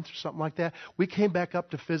 8 months or something like that. We came back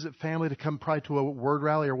up to visit family, to come probably to a word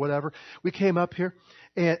rally or whatever. We came up here,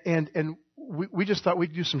 and we just thought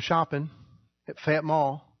we'd do some shopping at Fayette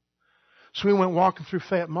Mall. So we went walking through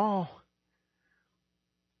Fayette Mall,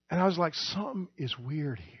 and I was like, something is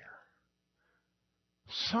weird here.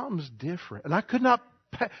 Something's different. And I could not,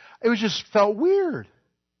 it was just felt weird.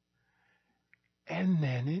 And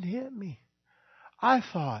then it hit me. I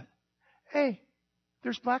thought, hey,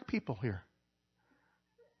 there's black people here.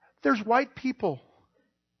 There's white people.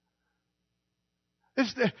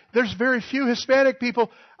 There's very few Hispanic people.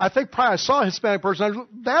 I think probably I saw a Hispanic person.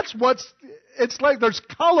 It's like there's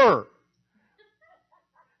color.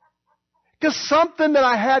 Because something that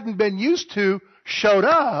I hadn't been used to showed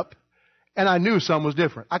up, and I knew something was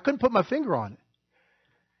different. I couldn't put my finger on it.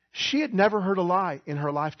 She had never heard a lie in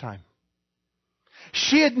her lifetime.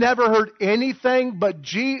 She had never heard anything but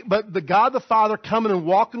the God the Father coming and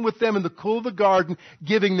walking with them in the cool of the garden,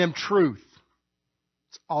 giving them truth.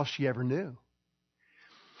 That's all she ever knew.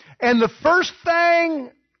 And the first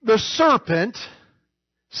thing the serpent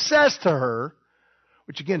says to her,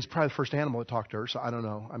 which again is probably the first animal that talked to her, so I don't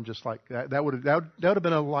know. I'm just like, that would have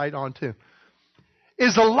been a light on too.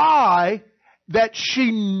 Is a lie that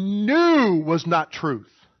she knew was not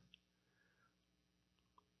truth.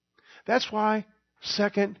 That's why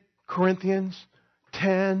 2 Corinthians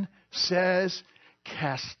 10 says,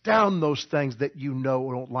 cast down those things that you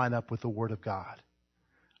know don't line up with the Word of God.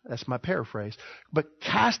 That's my paraphrase. But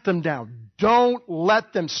cast them down. Don't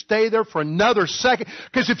let them stay there for another second.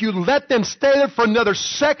 Because if you let them stay there for another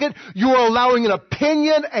second, you are allowing an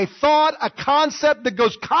opinion, a thought, a concept that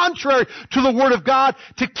goes contrary to the Word of God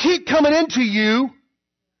to keep coming into you.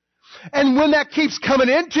 And when that keeps coming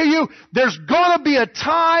into you, there's going to be a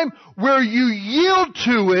time where you yield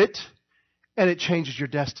to it and it changes your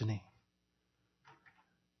destiny.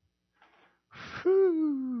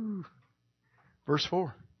 Whew. Verse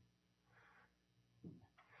 4.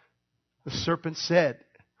 The serpent said,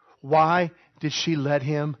 why did she let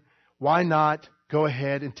him? Why not go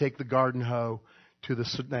ahead and take the garden hoe to the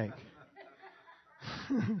snake?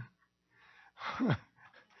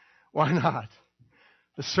 Why not?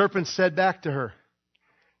 The serpent said back to her.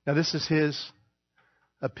 Now this is his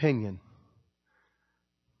opinion.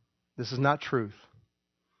 This is not truth.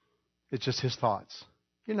 It's just his thoughts.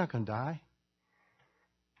 You're not going to die.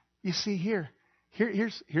 You see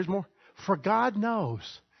here's more. For God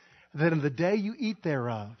knows that in the day you eat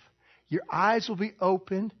thereof, your eyes will be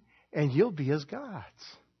opened and you'll be as gods,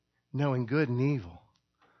 knowing good and evil.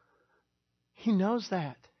 He knows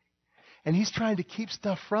that. And he's trying to keep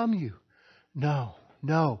stuff from you. No.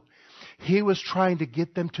 He was trying to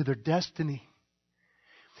get them to their destiny.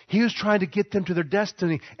 He was trying to get them to their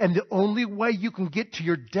destiny. And the only way you can get to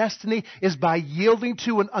your destiny is by yielding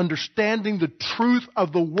to and understanding the truth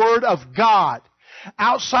of the Word of God.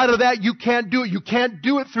 Outside of that, you can't do it. You can't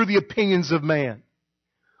do it through the opinions of man.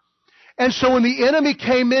 And so when the enemy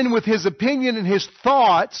came in with his opinion and his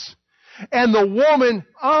thoughts, and the woman,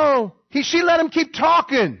 she let him keep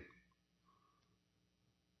talking.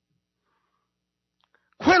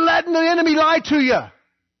 Quit letting the enemy lie to you.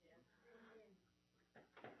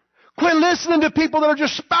 Quit listening to people that are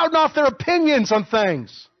just spouting off their opinions on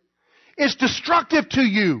things. It's destructive to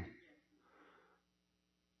you.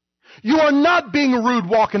 You are not being rude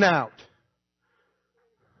walking out.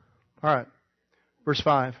 All right. Verse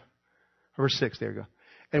 5. Verse 6. There you go.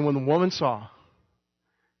 And when the woman saw,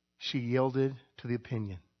 she yielded to the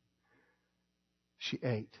opinion. She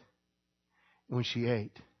ate. And when she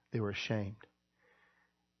ate, they were ashamed.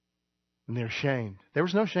 And they're ashamed. There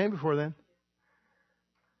was no shame before then.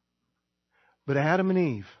 But Adam and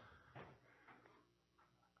Eve,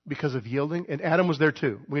 because of yielding, and Adam was there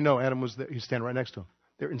too. We know Adam was there. He's standing right next to him.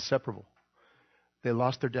 They're inseparable. They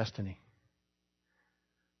lost their destiny.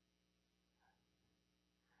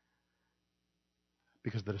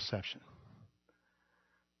 Because of the deception.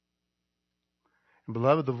 And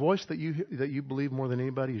beloved, the voice that you believe more than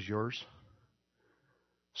anybody is yours.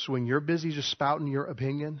 So when you're busy just spouting your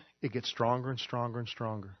opinion, it gets stronger and stronger and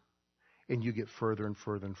stronger. And you get further and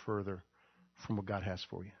further and further from what God has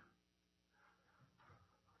for you.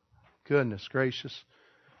 Goodness gracious.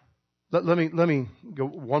 Let me go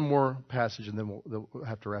one more passage and then we'll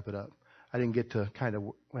have to wrap it up. I didn't get to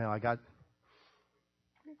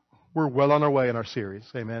we're well on our way in our series.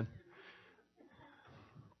 Amen.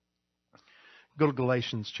 Go to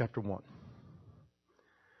Galatians chapter 1.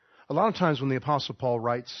 A lot of times when the Apostle Paul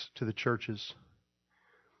writes to the churches,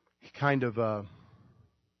 he kind of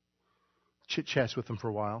chit-chats with them for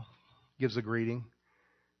a while, gives a greeting,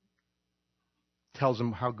 tells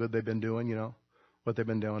them how good they've been doing, what they've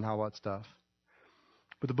been doing, all that stuff.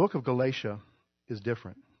 But the book of Galatia is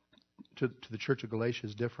different. To the church of Galatia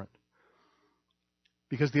is different.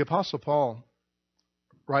 Because the Apostle Paul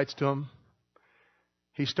writes to them.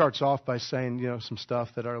 He starts off by saying, some stuff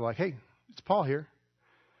that are like, hey, it's Paul here.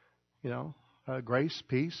 Grace,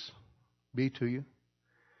 peace, be to you.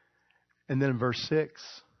 And then in verse 6,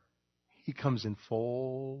 he comes in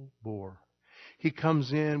full bore. He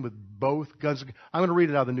comes in with both guns. I'm going to read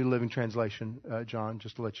it out of the New Living Translation, John,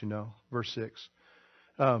 just to let you know. Verse 6.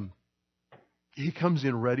 He comes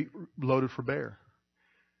in ready, loaded for bear.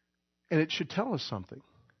 And it should tell us something.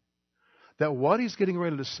 That what he's getting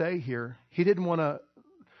ready to say here, he didn't want to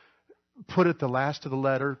put it the last of the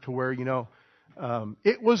letter to where,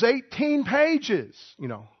 it was 18 pages,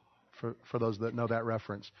 for those that know that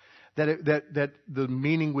reference. That the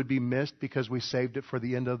meaning would be missed because we saved it for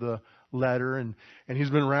the end of the letter, and he's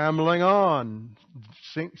been rambling on,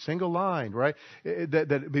 single line, right?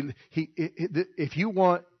 If you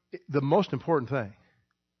want the most important thing,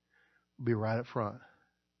 be right up front.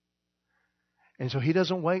 And so he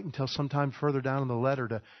doesn't wait until sometime further down in the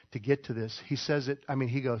letter to get to this. He says it.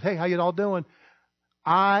 He goes, "Hey, how you all doing?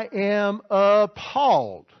 I am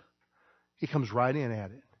appalled." He comes right in at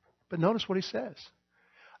it. But notice what he says.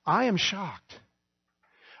 I am shocked.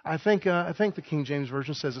 I think the King James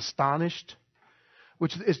Version says astonished,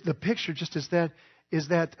 which is the picture. Just is that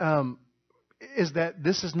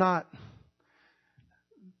this is not.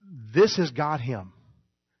 This has got him.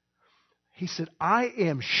 He said, "I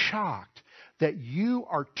am shocked that you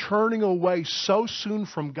are turning away so soon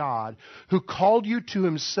from God, who called you to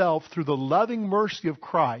Himself through the loving mercy of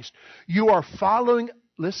Christ. You are following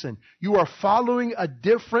a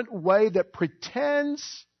different way that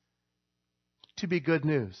pretends to be good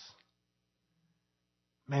news."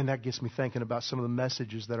 Man, that gets me thinking about some of the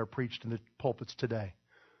messages that are preached in the pulpits today.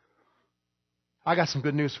 I got some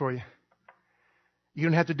good news for you. You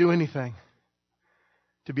don't have to do anything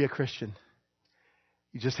to be a Christian.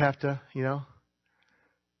 You just have to,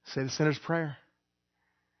 say the sinner's prayer.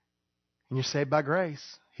 And you're saved by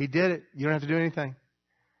grace. He did it. You don't have to do anything.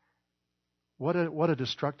 What a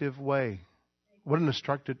destructive way. What a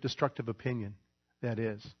destructive opinion that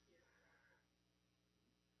is.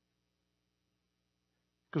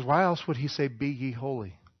 Because why else would he say, "Be ye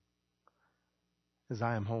holy, as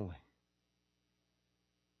I am holy"?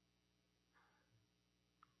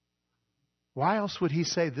 Why else would he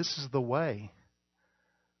say, "This is the way,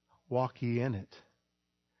 walk ye in it,"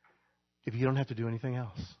 if you don't have to do anything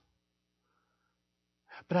else?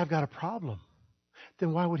 But I've got a problem.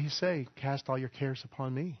 Then why would he say, "Cast all your cares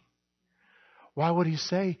upon me"? Why would he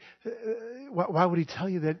say, why would he tell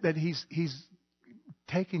you that he's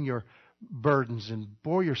taken your burdens and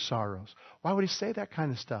bore your sorrows? Why would he say that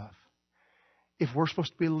kind of stuff if we're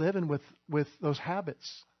supposed to be living with those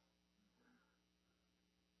habits?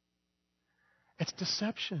 It's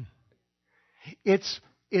deception. It's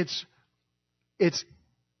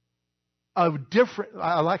a different,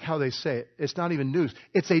 I like how they say it. It's not even news.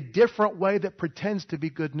 It's a different way that pretends to be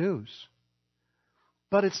good news.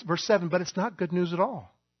 But it's, verse 7, but it's not good news at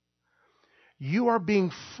all. You are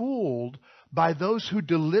being fooled by those who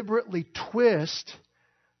deliberately twist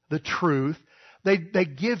the truth. They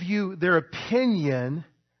give you their opinion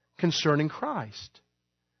concerning Christ.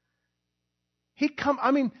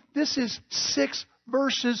 This is 6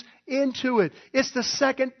 verses into it. It's the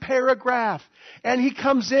second paragraph. And he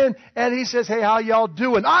comes in and he says, "Hey, how y'all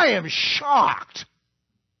doing? I am shocked."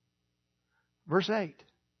 Verse 8.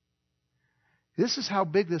 This is how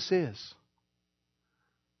big this is.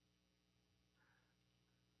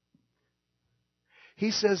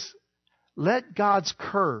 He says, "Let God's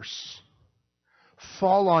curse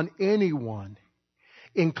fall on anyone,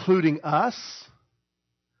 including us,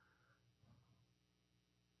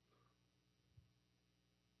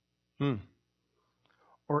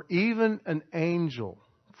 or even an angel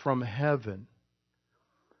from heaven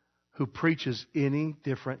who preaches any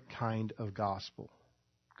different kind of gospel,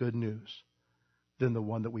 good news, than the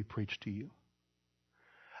one that we preach to you."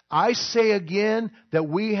 I say again that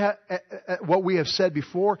what we have said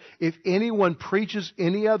before: if anyone preaches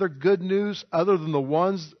any other good news other than the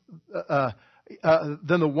ones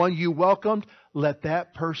than the one you welcomed, let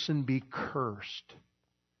that person be cursed.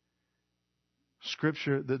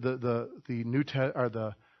 Scripture, the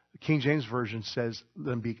the King James Version says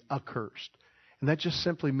them be accursed, and that just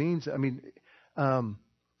simply means,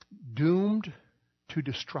 doomed to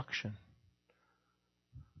destruction.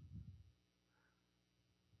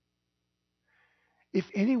 If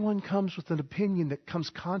anyone comes with an opinion that comes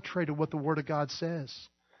contrary to what the Word of God says,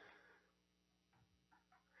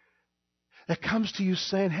 that comes to you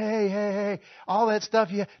saying, hey, all that stuff,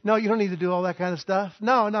 no, you don't need to do all that kind of stuff.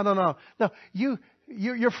 No.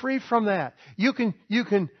 You're free from that. You can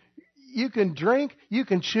drink, you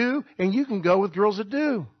can chew, and you can go with girls that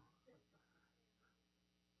do.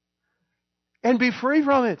 And be free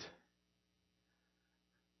from it.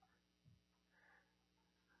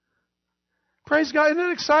 Praise God. Isn't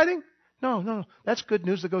that exciting? No. That's good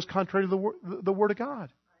news that goes contrary to the Word of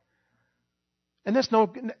God. And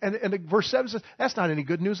and verse 7 says that's not any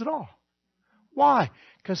good news at all. Why?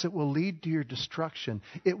 Because it will lead to your destruction.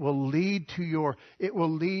 It will lead to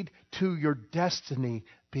your destiny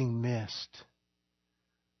being missed.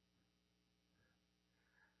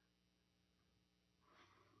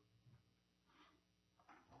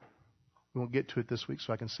 We won't get to it this week,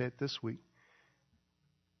 so I can say it this week.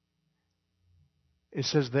 It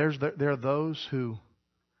says there are those who...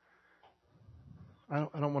 I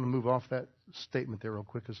don't want to move off that statement there real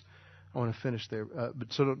quick because I want to finish there.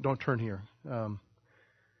 So don't turn here.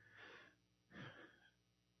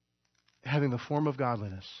 Having the form of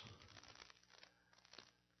godliness,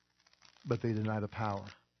 but they deny the power.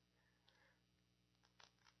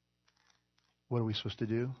 What are we supposed to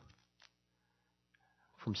do?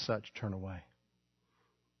 From such, turn away.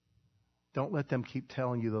 Don't let them keep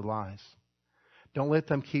telling you the lies. Don't let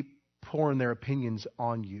them keep pouring their opinions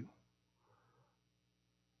on you.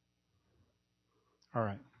 All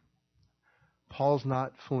right. Paul's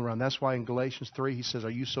not fooling around. That's why in Galatians 3 he says, are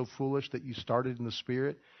you so foolish that you started in the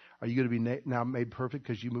Spirit? Are you going to be now made perfect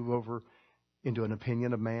because you move over into an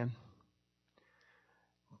opinion of man?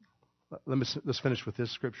 Let's finish with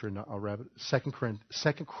this scripture and I'll wrap it.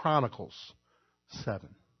 2 Chronicles 7.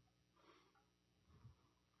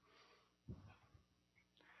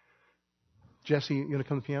 Jesse, you going to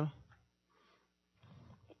come to the piano?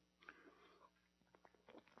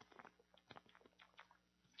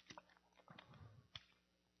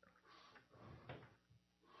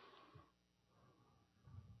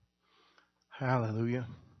 Hallelujah.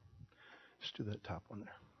 Let's do that top one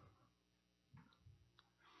there.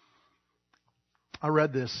 I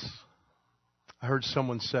read this. I heard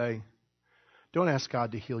someone say, don't ask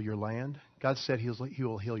God to heal your land. God said He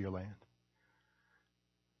will heal your land.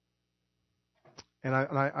 And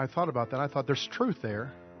I thought about that. I thought there's truth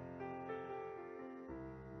there.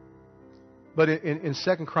 But in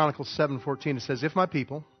 2 Chronicles 7:14 it says, if my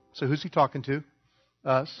people, so who's He talking to?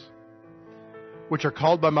 Us. Which are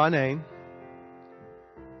called by my name,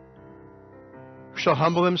 shall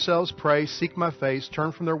humble themselves, pray, seek my face,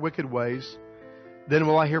 turn from their wicked ways, then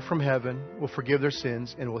will I hear from heaven, will forgive their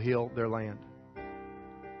sins, and will heal their land.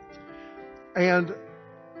 And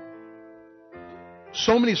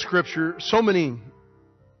so many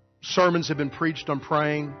sermons have been preached on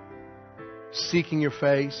praying, seeking your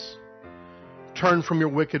face, turn from your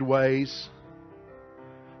wicked ways.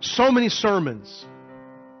 So many sermons.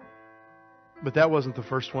 But that wasn't the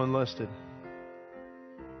first one listed.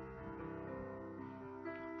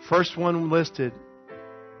 First one listed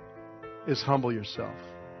is humble yourself.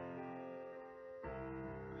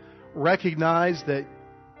 Recognize that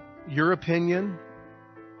your opinion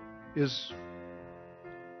is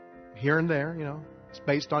here and there, it's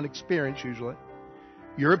based on experience usually.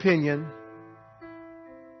 Your opinion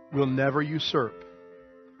will never usurp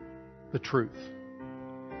the truth.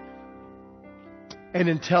 And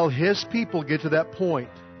until His people get to that point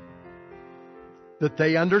that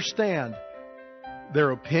they understand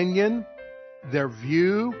their opinion, their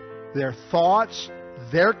view, their thoughts,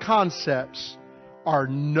 their concepts are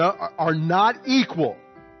not equal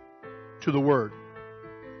to the Word.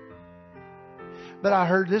 But I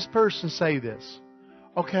heard this person say this.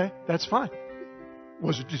 Okay, that's fine.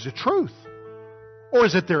 Is it truth? Or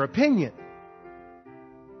is it their opinion?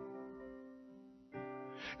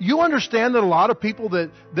 You understand that a lot of people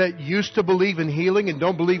that used to believe in healing and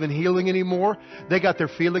don't believe in healing anymore, they got their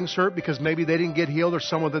feelings hurt because maybe they didn't get healed or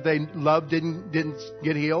someone that they loved didn't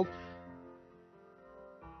get healed.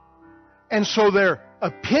 And so their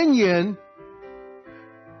opinion,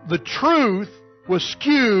 the truth, was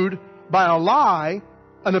skewed by a lie,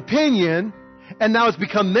 an opinion, and now it's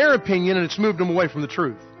become their opinion and it's moved them away from the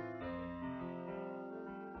truth.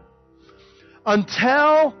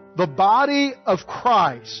 Until the body of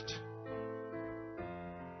Christ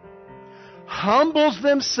humbles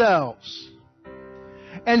themselves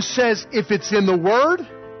and says, if it's in the Word,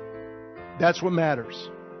 that's what matters.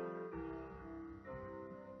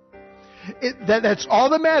 That's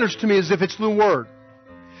all that matters to me, is if it's the Word.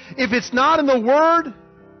 If it's not in the Word,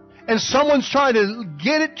 and someone's trying to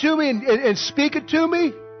get it to me and speak it to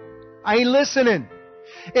me, I ain't listening.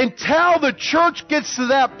 Until the church gets to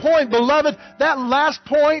that point, beloved, that last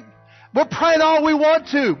point, we're praying all we want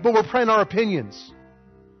to, but we're praying our opinions.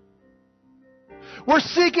 We're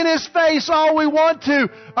seeking His face all we want to,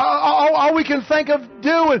 all we can think of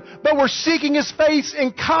doing, but we're seeking His face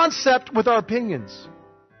in concept with our opinions.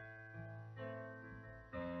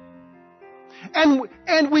 And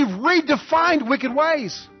we've redefined wicked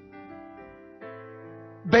ways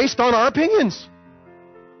based on our opinions.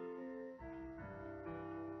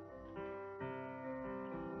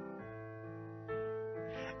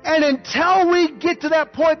 And until we get to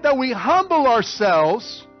that point that we humble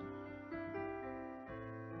ourselves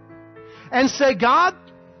and say, God,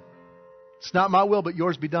 it's not my will, but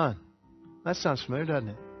yours be done. That sounds familiar, doesn't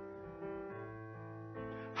it?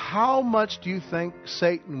 How much do you think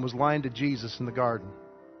Satan was lying to Jesus in the garden?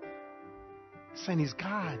 Saying He's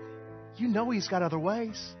God. You know He's got other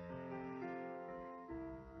ways.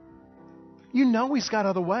 You know He's got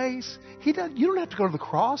other ways. You don't have to go to the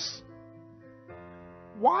cross.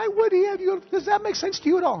 Why would He have you? Does that make sense to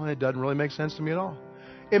you at all? It doesn't really make sense to me at all.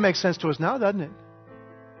 It makes sense to us now, doesn't it?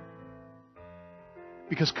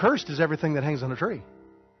 Because cursed is everything that hangs on a tree.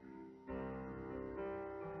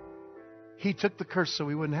 He took the curse so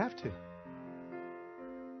we wouldn't have to.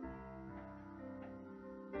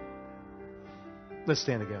 Let's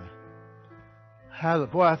stand together.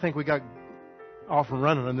 Boy, I think we got off and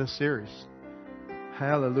running on this series.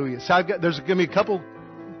 Hallelujah. So there's going to be a couple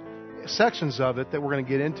sections of it that we're going to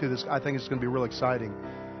get into. This, I think it's going to be real exciting.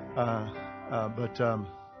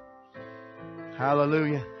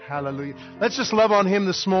 Hallelujah. Hallelujah. Let's just love on Him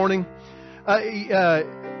this morning.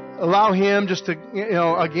 Allow Him just to,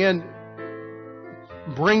 again,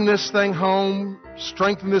 bring this thing home,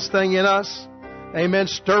 strengthen this thing in us. Amen.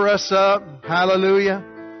 Stir us up. Hallelujah.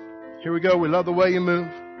 Here we go. We love the way you move.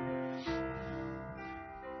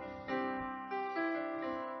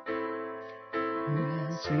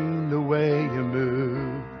 We've seen the way you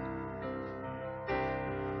move.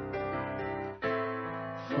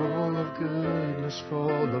 Full of goodness,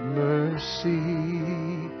 full of mercy.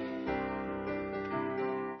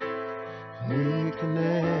 We can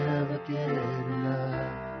never get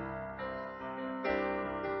enough.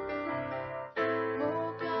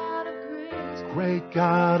 Oh, God of grace, Great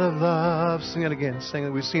God of love. Sing it again. Sing it.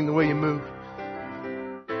 We've seen the way you move.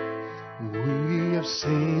 We have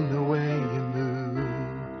seen the way you move.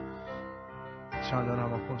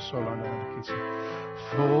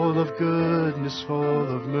 Full of goodness,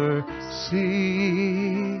 full of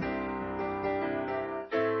mercy.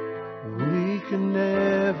 We can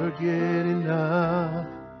never get enough.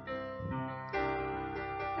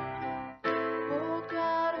 oh,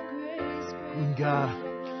 God of grace, great God,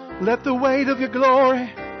 let the weight of your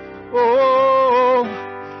glory, oh,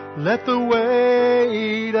 let the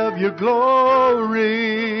weight of your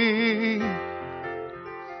glory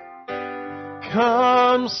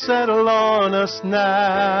come settle on us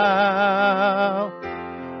now.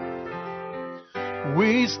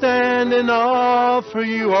 We stand in awe, for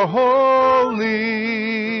you are holy,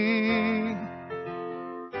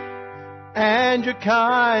 and your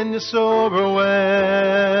kindness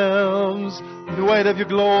overwhelms the weight of your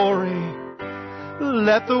glory.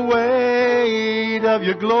 Let the weight of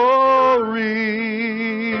your glory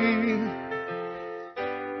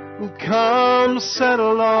come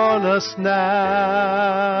settle on us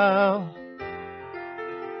now.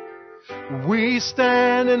 We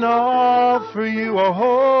stand in awe, for you are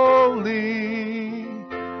holy,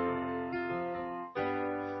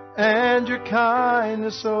 and your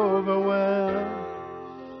kindness overwhelms.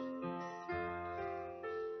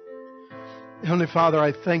 Heavenly Father,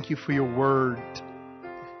 I thank you for your word.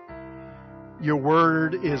 Your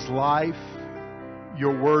word is life.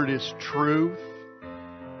 Your word is truth.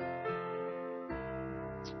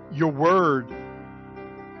 Your word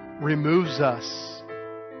removes us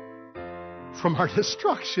from our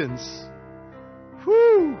destructions.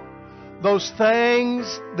 Whew. Those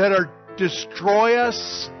things that destroy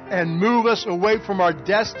us and move us away from our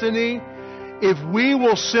destiny, if we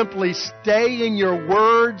will simply stay in your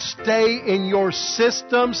word, stay in your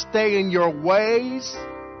system, stay in your ways,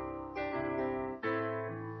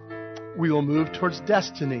 we will move towards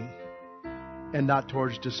destiny and not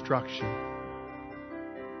towards destruction.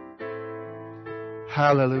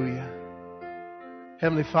 Hallelujah.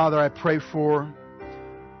 Heavenly Father, I pray for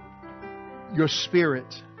your Spirit.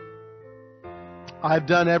 I've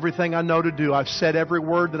done everything I know to do. I've said every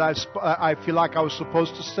word that I feel like I was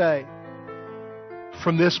supposed to say.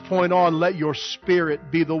 From this point on, let your Spirit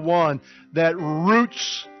be the one that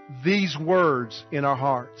roots these words in our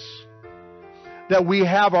hearts. That we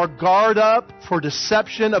have our guard up for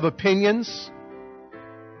deception of opinions.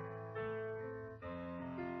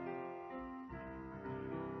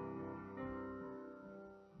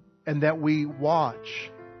 And that we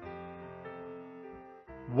watch.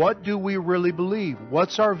 What do we really believe?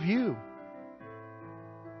 What's our view?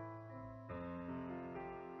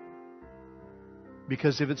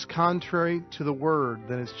 Because if it's contrary to the Word,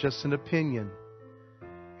 then it's just an opinion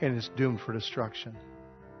and it's doomed for destruction.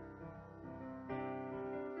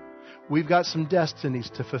 We've got some destinies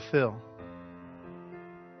to fulfill.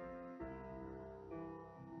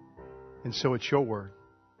 And so it's your Word.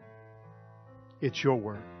 It's your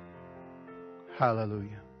Word.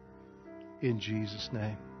 Hallelujah. In Jesus'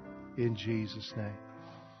 name. In Jesus' name.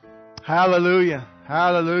 Hallelujah.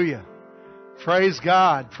 Hallelujah. Praise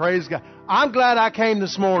God. Praise God. I'm glad I came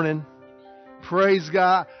this morning. Praise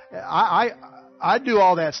God. I do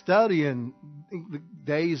all that studying the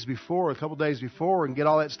days before, a couple days before, and get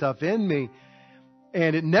all that stuff in me.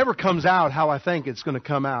 And it never comes out how I think it's going to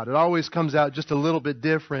come out. It always comes out just a little bit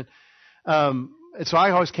different. And so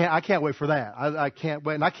I can't wait for that. I can't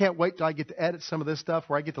wait. And I can't wait till I get to edit some of this stuff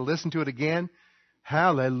where I get to listen to it again.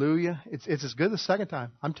 Hallelujah. It's as good the second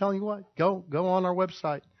time. I'm telling you what, go on our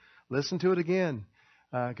website. Listen to it again.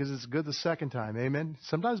 Because it's good the second time. Amen.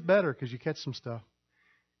 Sometimes better because you catch some stuff.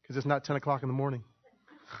 Because it's not 10 o'clock in the morning.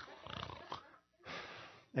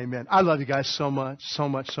 Amen. I love you guys so much, so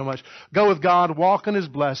much, so much. Go with God. Walk in His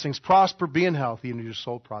blessings. Prosper, being healthy, and your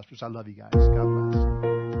soul prospers. I love you guys. God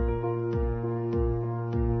bless.